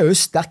jeg jo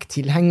sterk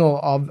tilhenger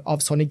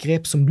av sånne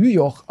grep som du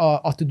gjør,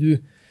 at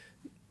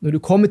når du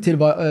kommer til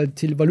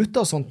valuta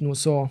og sånt nå,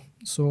 så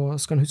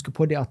skal du huske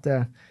på det at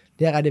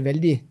der det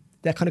veldig,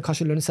 der kan det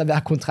kanskje lønne seg å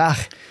være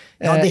kontrær.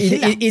 Ja,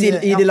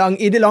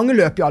 i det lange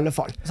løp i alle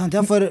fall. Sant,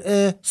 ja, for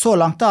så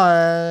langt da,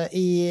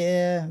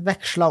 jeg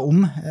vekslet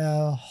om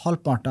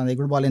halvparten av de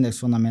globale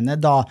indeksfondene mine,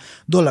 da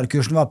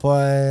dollarkursen var på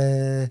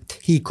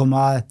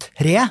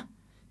 10,3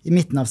 i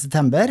midten av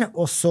september,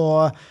 og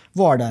så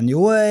var den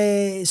jo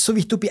så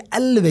vidt opp i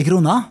 11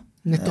 kroner.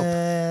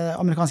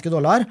 Amerikanske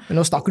dollar. Men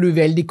nå snakker du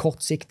veldig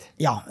kort sikt.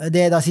 Ja,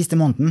 det da siste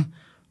måneden.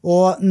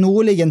 Og nå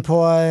ligger den på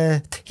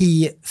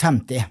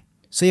 10,50.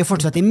 Så jeg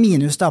fortsatt i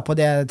minus da på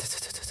det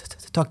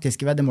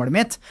taktiske veddemålet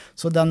mitt,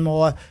 så den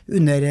må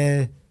under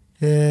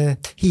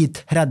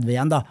 10,30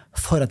 igjen da,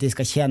 for at de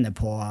skal tjene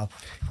på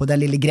det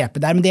lille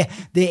grepet der. Men det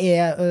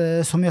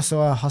som jeg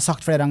også har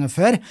sagt flere ganger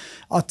før,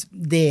 at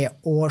det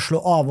å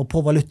slå av og på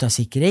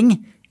valutasikring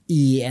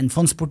i en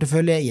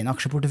fondsportefølje, i en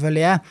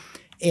aksjeportefølje,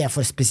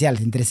 for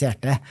spesielt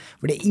interesserte,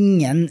 for det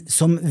ingen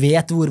som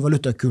vet hvor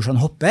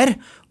valutakursene hopper,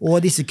 og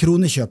disse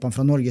kronekjøpene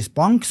fra Norges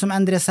Bank som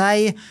endrer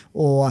seg,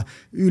 og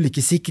ulike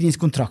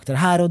sikringskontrakter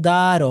her og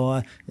der,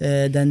 og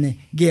den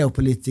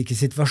geopolitiske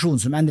situasjonen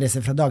som endrer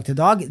seg fra dag til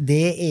dag,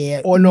 det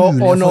umulig å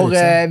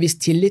forutse. Hvis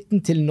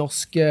tilliten til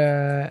norske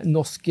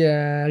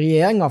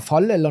regjeringer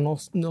faller, eller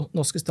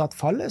norske stat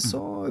faller,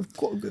 så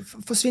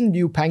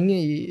forsvinner jo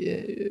penger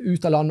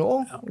ut av landet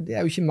også, og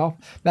det jo ikke med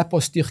på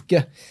å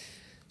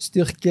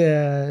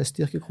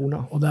styrke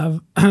krona. Og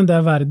det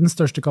verdens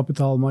største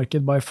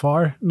kapitalmarked by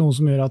far, noe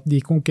som gjør at de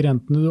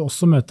konkurrentene du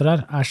også møter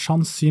der,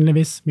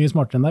 sannsynligvis mye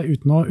smartere enn deg,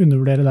 uten å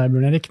undervurdere deg,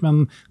 Bjørn Erik, men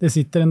det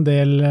sitter en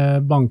del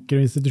banker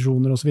og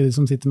institusjoner og så videre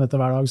som sitter med dette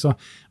hver dag, så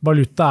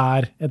valuta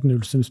et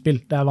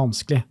nullsumspill, det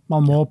vanskelig.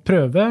 Man må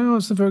prøve,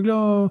 selvfølgelig,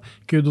 og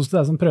kudos til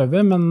deg som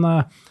prøver, men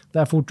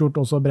det fort gjort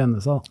også å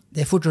brenne seg.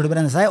 Det fort gjort å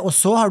brenne seg, og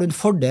så har du en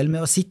fordel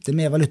med å sitte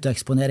med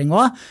valutaeksponering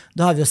også.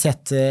 Det har vi jo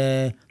sett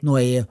nå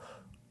i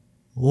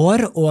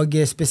år, og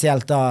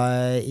spesielt da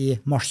i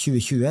mars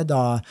 2020,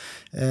 da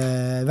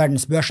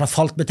verdens børser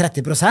falt med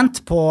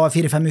 30% på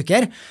 4-5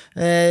 uker.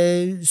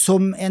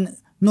 Som en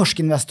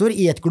norsk investor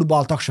i et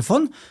globalt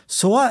aksjefond,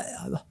 så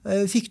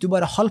fikk du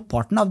bare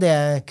halvparten av det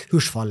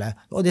kursfallet.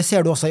 Og det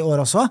ser du også i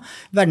år også.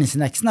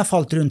 Verdensindeksen har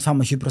falt rundt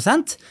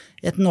 25%.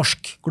 Et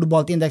norsk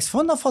globalt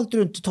indeksfond har falt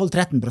rundt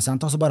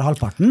 12-13%, altså bare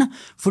halvparten,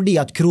 fordi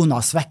at krona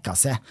har svekket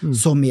seg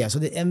så mye.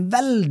 Så det en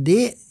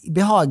veldig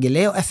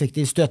behagelig og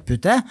effektiv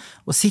støtpute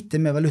å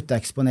sitte med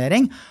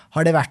valutaeksponering,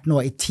 har det vært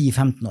nå i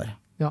 10-15 år.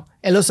 Ja,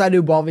 ellers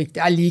det jo bare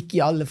viktig. Jeg liker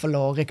i alle fall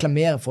å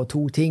reklamere for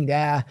 2 ting.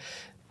 Det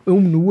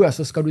om noe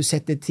så skal du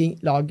sette ting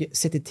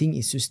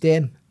i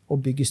system og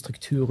bygge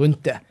struktur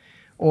rundt det.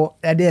 Og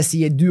det jeg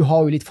sier, du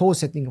har jo litt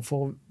forutsetninger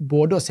for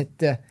både å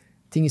sette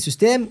ting i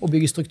system og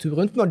bygge struktur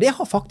rundt det, og det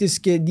har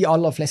faktisk de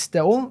aller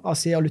fleste også av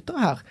seerlyttere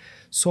her,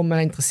 som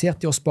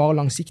interessert i å spare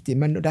langsiktig.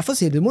 Men derfor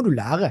sier jeg, det må du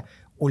lære.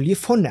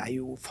 Oljefondet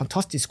jo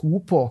fantastisk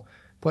gode på,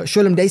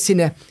 selv om de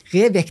sine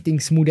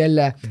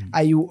revektingsmodeller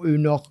jo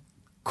under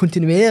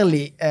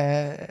kontinuerlig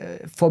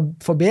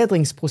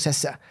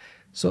forbedringsprosesser,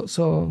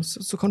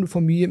 så kan du få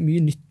mye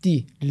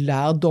nyttig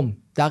lærdom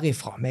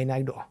derifra, mener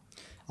jeg da.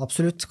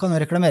 Absolutt, kan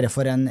jo reklamere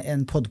for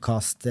en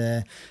podcast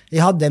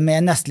jeg hadde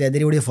med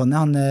nestleder i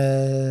Oljefondet,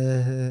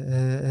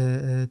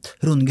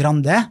 Ron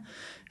Grande,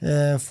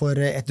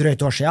 for et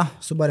drøyt år siden.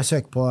 Så bare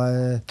søk på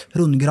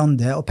Ron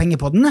Grande og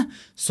Pengepodden,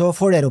 så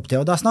får dere opp det.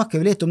 Og da snakker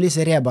vi litt om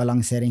disse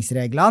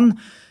rebalanseringsreglene,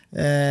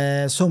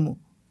 som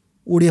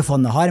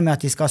oljefondet har med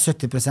at de skal ha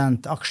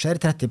 70% aksjer,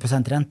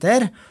 30%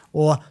 renter,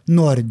 og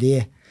når de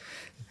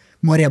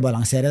må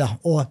rebalansere da.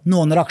 Og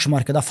nå når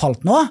aksjemarkedet har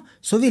falt nå,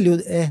 så vil jo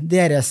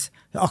deres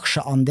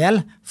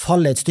aksjeandel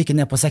falle et stykke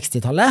ned på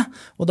 60-tallet,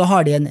 og da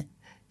har de en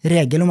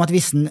regel om at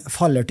hvis den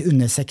faller til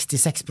under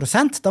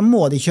 66%, da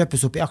må de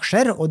kjøpes opp i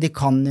aksjer, og de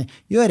kan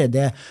gjøre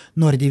det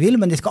når de vil,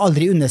 men de skal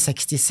aldri under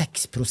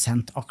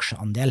 66%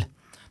 aksjeandel,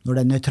 når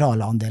den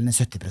nøytrale andelen er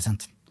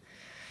 70%.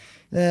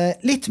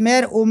 Litt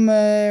mer om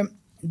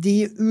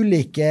de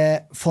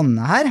ulike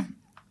fondene her.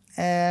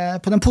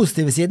 På den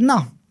positive siden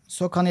da,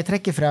 så kan jeg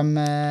trekke frem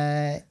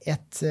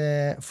et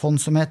fond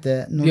som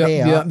heter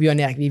Nordea. Bjørn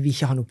Erik, vi vil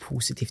ikke ha noe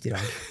positivt i dag.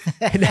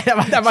 det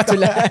var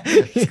tullet.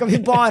 Skal vi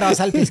bare ha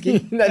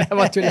selvpisking? Nei, det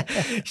var tullet.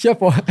 Kjør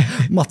på.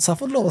 Mats har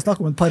fått lov å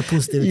snakke om et par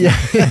positive ting.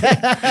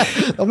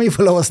 Om jeg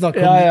får lov å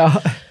snakke om ja.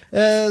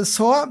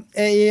 Så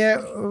er jeg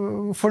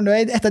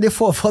fornøyd. Et av de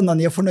få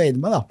fondene jeg er fornøyd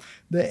med, da,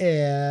 det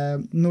er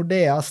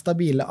Nordea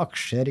Stabile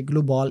Aksjer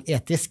Global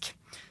Etisk,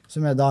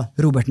 som er da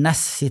Robert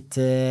Ness sitt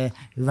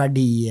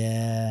verdi-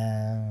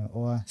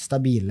 og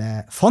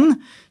stabile fond,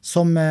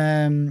 som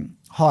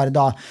har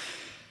da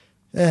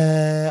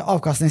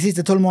avkastning de siste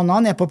 12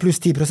 månedene er på pluss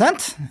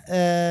 10%,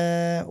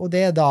 og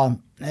det er da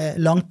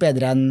langt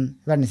bedre enn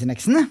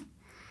verdensindeksen.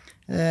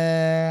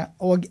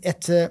 Og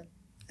et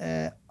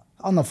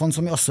annet fond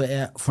som jeg også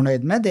er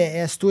fornøyd med, det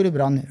er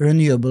Storebrand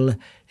Renewable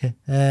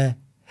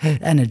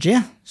Energy,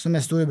 som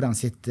er Storebrand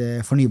sitt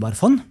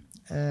fornybarfond,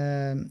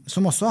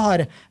 som også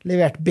har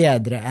levert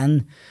bedre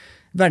enn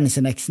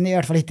verdensindeksen, i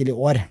hvert fall hittil i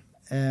år.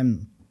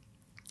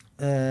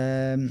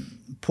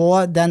 På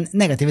den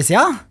negative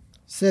siden,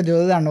 så er det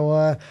jo det der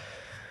noe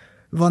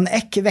Van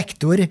Eck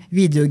Vector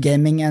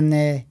Videogaming en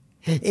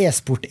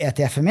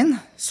e-sport-ETF-en min,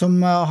 som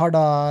har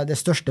da det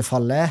største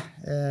fallet,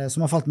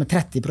 som har falt med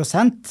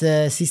 30%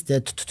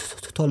 siste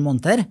 12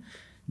 måneder.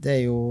 Det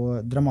er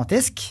jo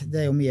dramatisk. Det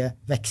er jo mye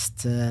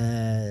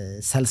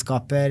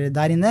vekstselskaper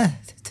der inne,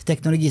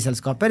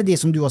 teknologiselskaper, de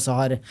som du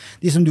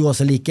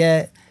også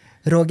liker,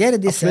 Roger,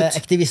 disse Absolutt.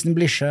 Activision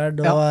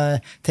Blizzard og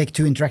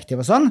Take-Two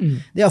Interactive og sånn,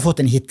 de har fått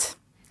en hit.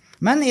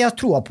 Men jeg har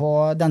troa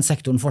på den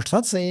sektoren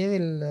fortsatt, så jeg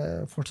vil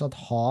fortsatt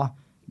ha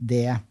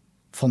det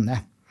fondet.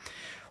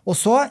 Og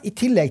så, i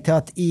tillegg til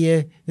at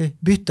jeg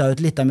bytta ut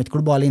litt av mitt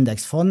globale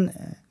indeksfond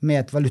med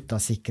et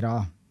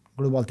valutasikret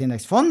globalt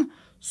indeksfond,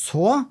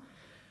 så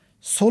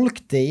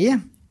solgte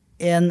jeg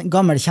en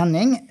gammel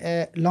kjenning,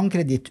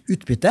 langkreditt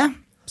utbytte,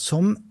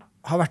 som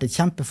har vært et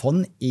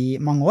kjempefond i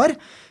mange år,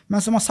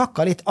 men som har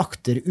sakket litt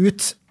akter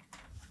ut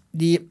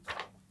de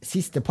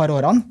siste par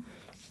årene,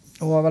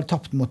 og har vel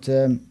tapt mot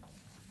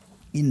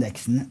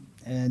indeksen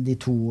de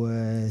 2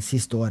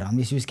 siste årene,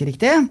 hvis jeg husker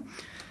riktig.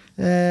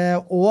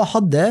 Og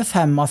hadde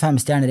 5 av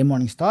 5 stjerner i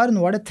Morningstar, nå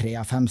er det 3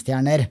 av 5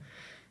 stjerner.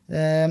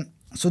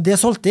 Så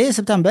det solgte jeg i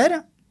september,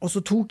 og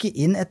så tok jeg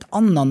inn et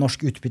annet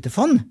norsk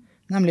utbyttefond,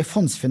 nemlig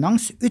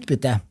Fondsfinans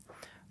utbytte.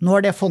 Nå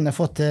har det fondet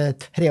fått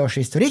 3 års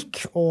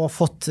historikk og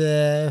fått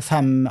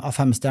 5 av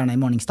 5 stjerner i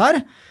Morningstar,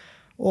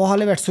 og har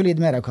levert solid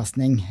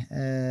meravkastning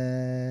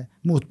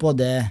mot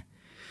både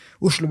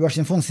Oslo Børs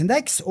sin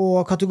fondsindeks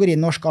og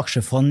kategorien norske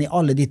aksjefond i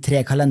alle de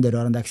 3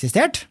 kalenderårene det har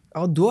eksistert.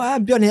 Ja, da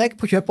er Bjørn Erik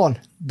på kjøperen.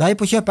 Da er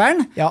jeg på kjøperen.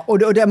 Ja, og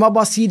det må jeg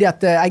bare si det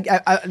at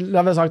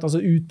la meg sagt, altså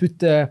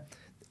utbytte,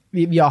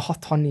 vi har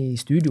hatt han i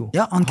studio.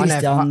 Ja, han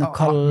Christian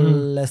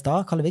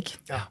Kallevik.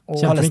 Ja,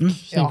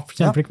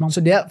 Kjempeflink mann. Så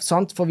det er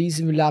sant, for vi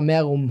som vil lære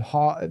mer om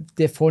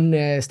det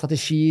fondet,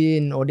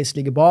 strategien og det som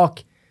ligger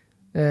bak,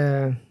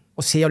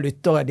 og se og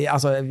lyttere,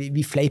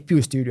 vi fleiper jo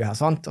i studio her,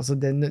 sant? Altså,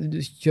 du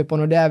kjøper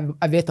når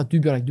jeg vet at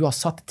Bjørn, du har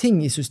satt ting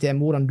i system,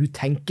 hvordan du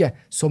tenker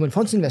som en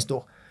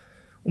fondsinvestor.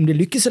 Om det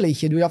lykkes eller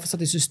ikke, du har i hvert fall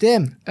satt i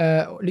system,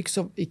 lykkes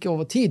ikke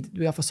over tid, du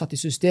har i hvert fall satt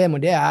i system,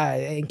 og det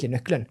er egentlig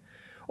nøkkelen.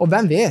 Og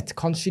hvem vet,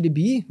 kanskje det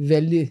blir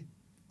veldig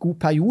god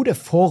periode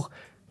for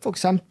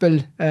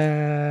eksempel,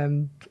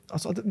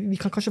 vi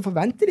kan kanskje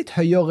forvente litt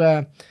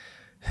høyere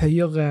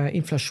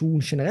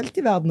inflasjon generelt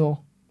i verden nå,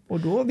 og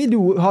da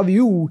har vi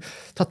jo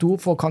tatt ord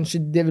for kanskje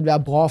det vil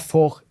være bra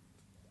for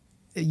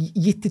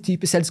gitte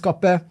type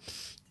selskaper.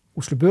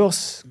 Oslo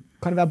Børs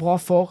kan det være bra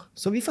for,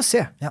 så vi får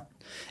se. Ja.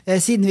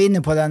 Siden vi er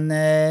inne på den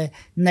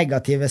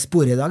negative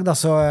sporet i dag, da,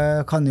 så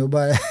kan jo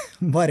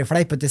bare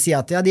fleipe til å si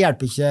at ja, det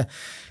hjelper ikke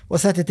å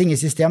sette ting i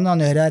system. Da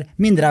han hører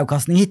mindre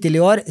avkastning hittil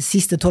i år,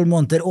 siste 12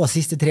 måneder og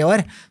siste 3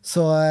 år,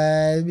 så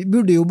vi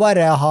burde jo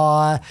bare ha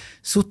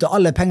suttet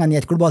alle pengene i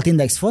et globalt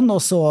indeksfond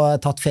og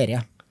så tatt ferie.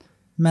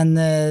 Men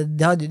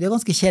det er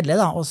ganske kjedelig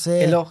da.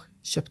 Eller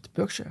kjøpt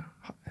Berkshire.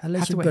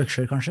 Eller kjøpt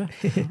Berkshire, kanskje.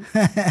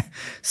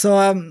 Så,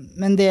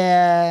 men det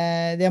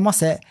er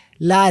masse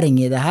læring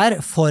i det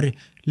her for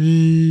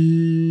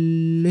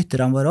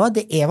lytterne våre også.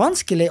 Det er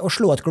vanskelig å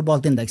slå et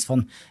globalt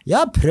indeksfond. Jeg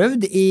har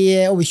prøvd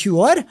i over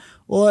 20 år,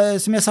 og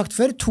som jeg har sagt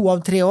før, 2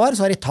 av 3 år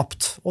så har jeg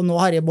tapt. Og nå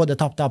har jeg både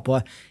tapt da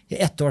på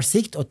 1 års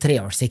sikt og 3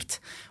 års sikt.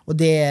 Og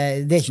det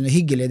er ikke noe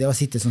hyggelig det å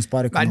sitte som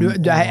spareøkonom.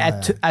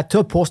 Jeg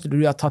tør påstå at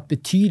du har tatt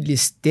betydelig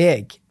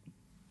steg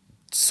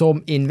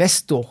som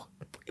investor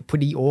på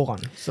de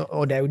årene.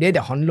 Og det jo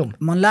det handler om.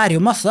 Man lærer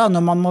jo masse da,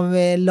 når man må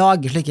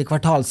lage slike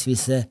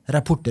kvartalsvise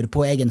rapporter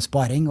på egen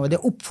sparing, og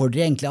det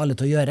oppfordrer egentlig alle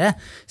til å gjøre.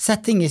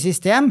 Sett ting i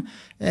system,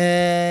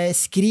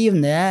 skriv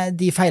ned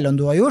de feilene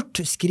du har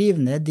gjort,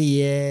 skriv ned de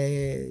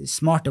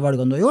smarte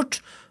valgene du har gjort,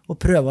 og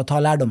prøv å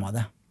ta lærdom av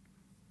det.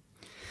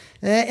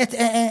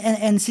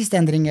 En siste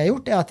endring jeg har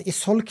gjort at jeg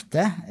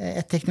solgte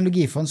et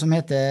teknologifond som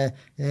heter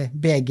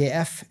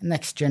BGF,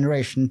 Next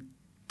Generation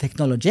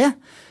Technology,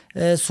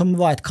 som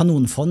var et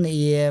kanonfond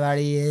i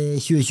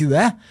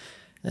 2020,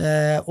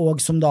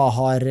 og som da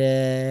har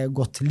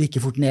gått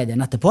like fort ned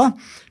igjen etterpå.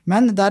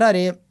 Men der var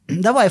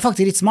jeg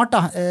faktisk litt smart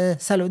da.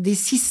 Selv de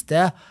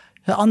siste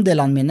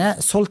andelene mine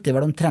solgte jeg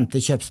vel omtrent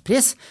til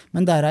kjøpspris,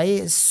 men der har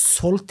jeg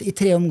solgt i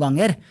 3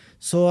 omganger.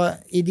 Så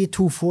i de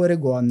 2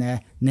 foregående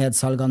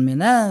nedsalgene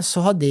mine,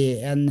 så hadde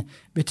jeg en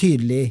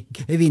betydelig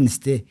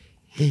gevinst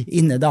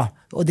inne da.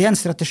 Og det en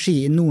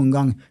strategi jeg noen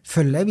gang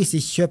følger hvis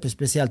jeg kjøper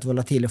spesielt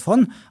volatile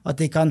fond,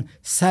 at jeg kan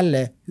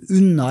selge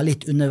unna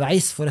litt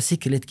underveis for å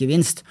sikre litt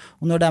gevinst.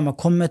 Og når de har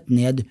kommet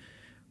ned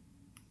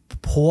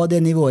på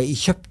det nivået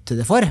jeg kjøpte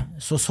det for,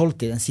 så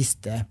solgte jeg den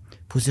siste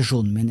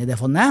posisjonen min i det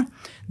fondet.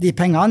 De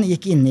pengene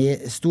gikk inn i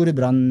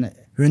Storebrand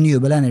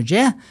Renewable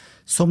Energy,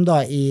 som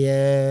da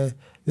jeg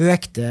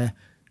økte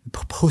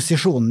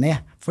posisjonen i,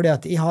 fordi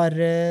at jeg har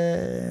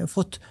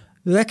fått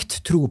økt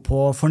tro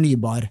på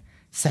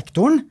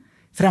fornybarsektoren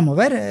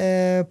fremover,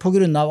 på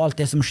grunn av alt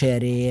det som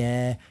skjer i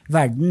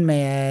verden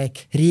med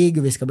krig,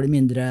 og vi skal bli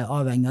mindre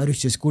avhengig av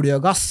russisk olje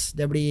og gass.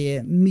 Det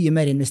blir mye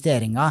mer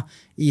investeringer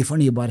i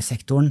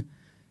fornybarsektoren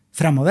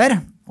fremover,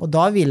 og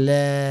da vil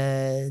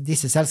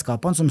disse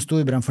selskapene som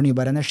Storebrand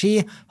Fornybar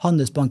Energi,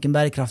 Handelsbanken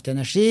Bærekraftig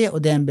Energi og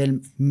DNB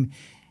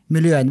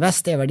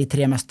Miljøinvest vel de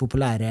 3 mest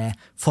populære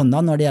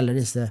fondene når det gjelder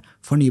disse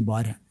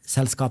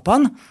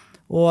fornybarselskapene,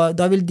 og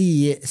da vil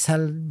de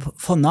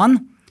fondene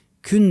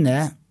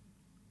kunne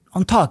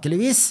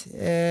antakeligvis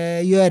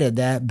gjøre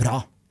det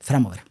bra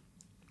fremover.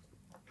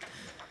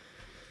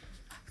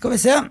 Skal vi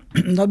se,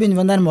 da begynner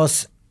vi å nærme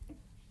oss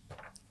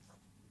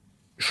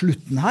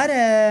slutten her.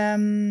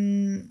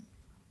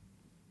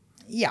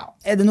 Ja,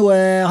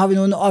 har vi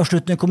noen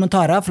avsluttende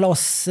kommentarer fra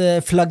oss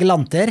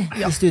flagellanter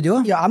i studio?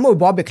 Ja, jeg må jo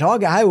bare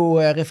beklage. Jeg har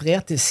jo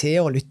referert til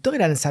seere og lytter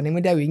i denne sendingen,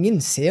 men det jo ingen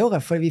seere,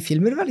 for vi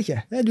filmer det vel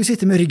ikke? Du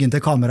sitter med ryggen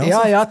til kamera, altså.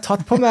 Ja, jeg har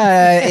tatt på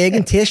meg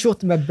egen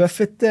t-skjorte med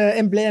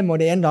Buffett-emblem og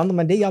det ene og det andre,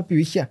 men det hjelper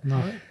jo ikke.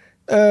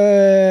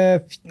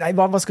 Nei,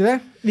 hva skal det?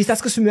 Hvis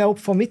jeg skal summere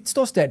opp for mitt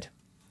ståsted,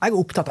 jeg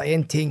opptatt av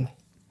en ting,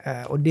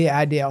 og det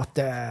det at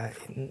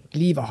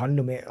livet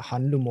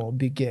handler om å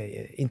bygge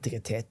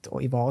integritet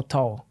og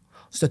ivareta og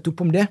støtte opp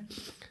om det.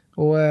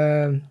 Og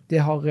det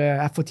har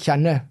jeg fått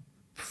kjenne,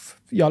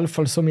 i alle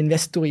fall som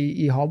investor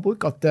i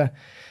havbruk, at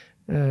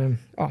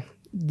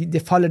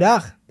det fallet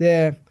der, det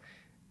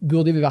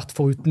burde vi vært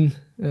foruten.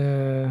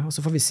 Og så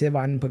får vi se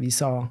hva enden på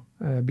visa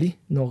blir,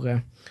 når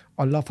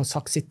alle har fått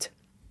sagt sitt.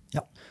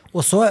 Ja,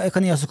 og så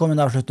kan jeg også komme med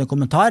en avsluttende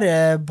kommentar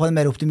på den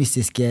mer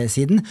optimistiske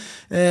siden.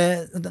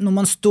 Når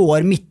man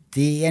står midt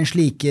i en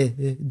slik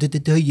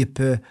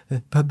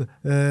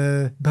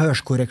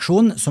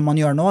børskorreksjon som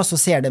man gjør nå, så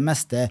ser det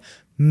meste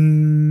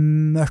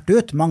mørkt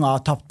ut. Mange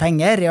har tapt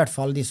penger, i hvert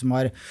fall de som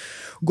har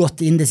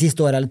gått inn det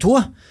siste året eller 2,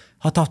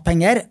 har tapt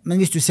penger. Men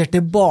hvis du ser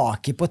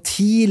tilbake på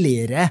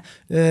tidligere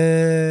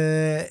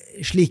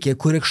slike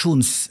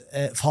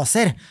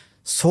korreksjonsfaser,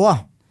 så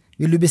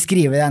vil du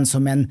beskrive den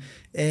som en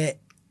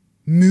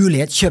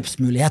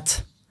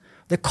kjøpsmulighet.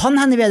 Det kan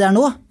hende vi der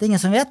nå, det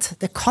ingen som vet.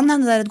 Det kan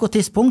hende det et godt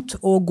tidspunkt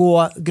å gå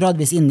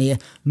gradvis inn i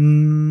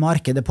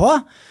markedet på.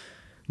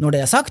 Når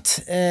det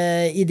sagt,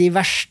 i de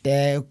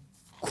verste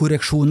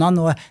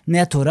korreksjonene og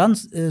nedturene,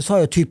 så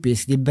har jo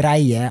typisk de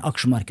breie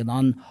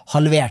aksjemarkedene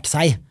halvert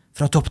seg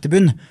fra topp til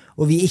bunn.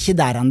 Og vi ikke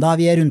der enda,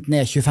 vi rundt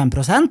ned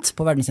 25%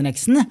 på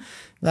verdensindeksen.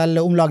 Vel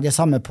omlag det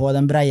samme på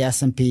den breie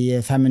S&P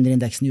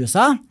 500-indeksen i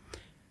USA.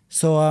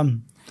 Så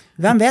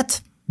hvem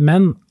vet?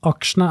 Men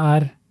aksjene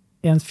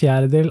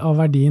 1/4 av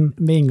verdien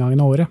ved inngangen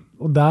av året.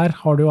 Og der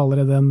har du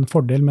allerede en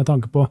fordel med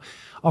tanke på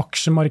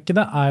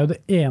aksjemarkedet jo det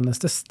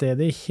eneste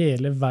stedet i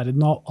hele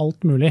verden av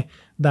alt mulig,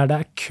 der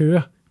det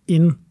kø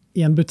inn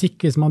i en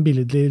butikk, hvis man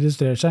billedlig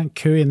illustrerer seg,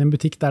 kø inn i en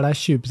butikk der det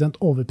 20%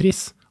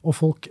 overpris. Og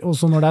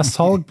så når det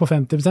salg på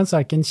 50%, så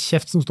det ikke en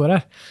kjeft som står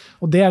her.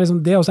 Og det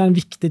det også en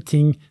viktig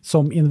ting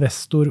som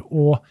investor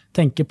å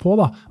tenke på,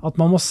 da. At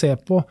man må se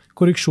på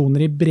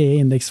korreksjoner i brede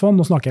indeksfond.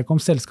 Nå snakker jeg ikke om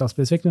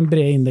selskapsspesifikt, men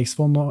brede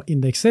indeksfond og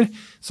indekser,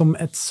 som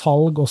et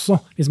salg også.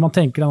 Hvis man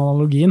tenker den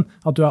analogien,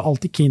 at du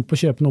alltid keen på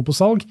å kjøpe noe på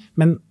salg,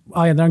 men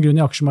av en eller annen grunn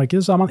i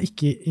aksjemarkedet, så man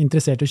ikke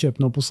interessert i å kjøpe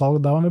noe på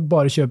salg. Da man vil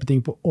bare kjøpe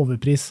ting på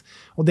overpris.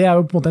 Og det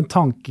jo på en måte en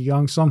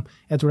tankegang som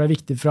jeg tror det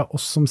viktig fra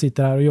oss som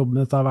sitter her og jobber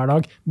med dette hver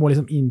dag, må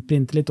liksom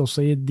innprinte litt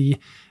også i de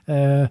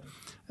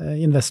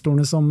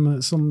investorene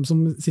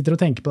som sitter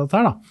og tenker på dette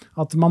her, da.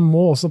 At man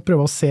må også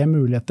prøve å se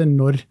muligheter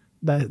når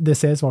det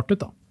ser svart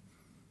ut, da.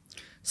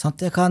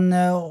 Sant, jeg kan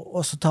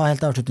også ta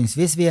helt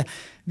avslutningsvis.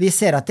 Vi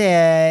ser at det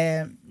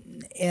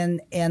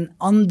en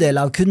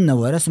andel av kundene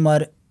våre som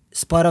har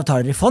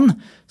spareavtaler i fond,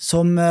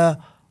 som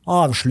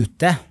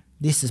avslutter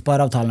disse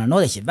spareavtalene nå.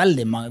 Det er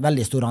ikke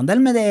veldig stor andel,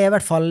 men det er i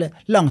hvert fall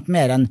langt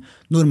mer enn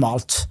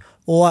normalt.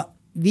 Og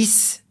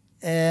hvis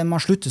man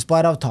slutter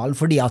spareavtalen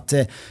fordi at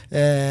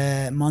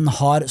man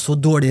har så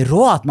dårlig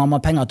råd at man må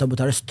ha penger til å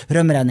betale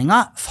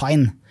strømregninger,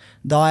 fine.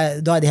 Da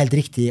er det helt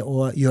riktig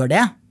å gjøre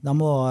det. Da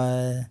må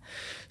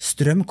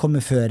strøm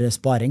komme før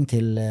sparing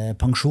til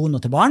pensjon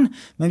og til barn.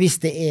 Men hvis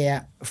det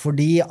er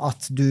fordi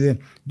at du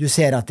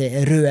ser at det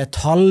er røde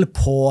tall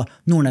på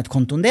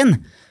Nordnett-kontoen din,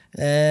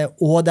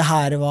 og det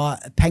her var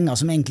penger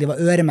som egentlig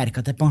var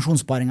øremerket til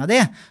pensjonssparinga di,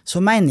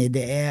 så mener jeg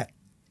det er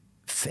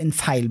en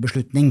feil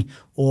beslutning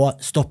å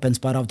stoppe en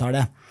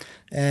spareavtale.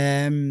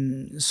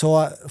 Så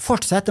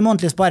fortsett det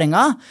månedlige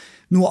sparinga.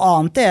 Noe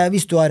annet er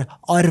hvis du har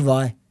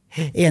arvet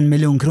 1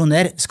 million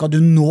kroner, skal du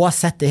nå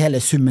sette hele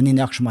summen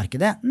inn i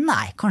aksjemarkedet?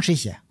 Nei, kanskje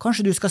ikke.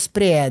 Kanskje du skal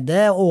spre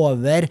det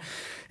over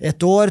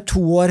 1 år,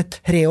 2 år,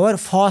 3 år,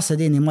 fase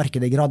det inn i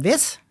markedet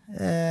gradvis.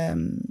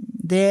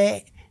 Det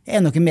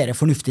er noe mer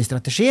fornuftig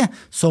strategi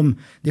som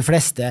de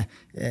fleste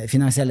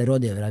finansielle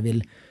rådgivere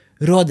vil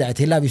råde deg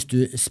til hvis du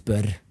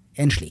spør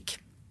en slik.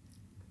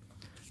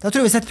 Da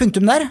tror vi setter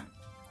punktum der.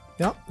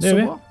 Ja, Det så gjør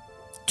vi. bra.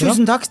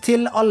 Tusen takk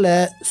til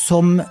alle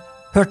som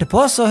hørte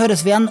på, så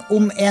høres vi igjen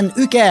om en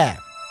uke.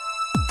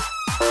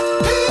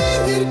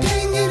 Penger,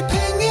 penger,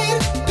 penger,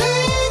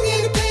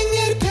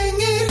 penger, penger,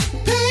 penger,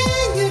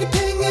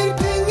 penger,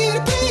 penger,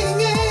 penger,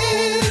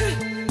 penger.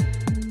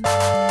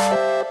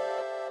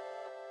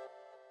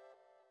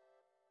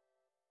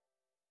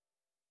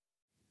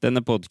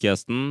 Denne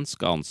podcasten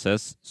skal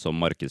anses som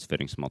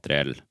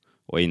markedsføringsmateriell,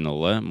 og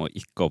innholdet må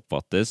ikke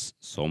oppfattes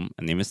som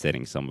en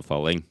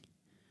investeringsanbefaling.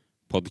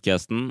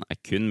 Podcasten er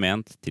kun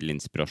ment til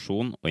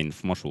inspirasjon og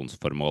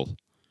informasjonsformål.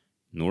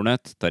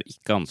 Nordnett tar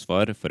ikke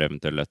ansvar for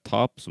eventuelle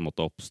tap som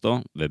måtte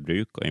oppstå ved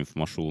bruk av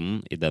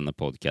informasjonen i denne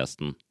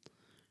podcasten.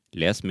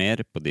 Les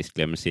mer på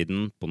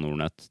disclaimer-siden på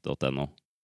nordnett.no.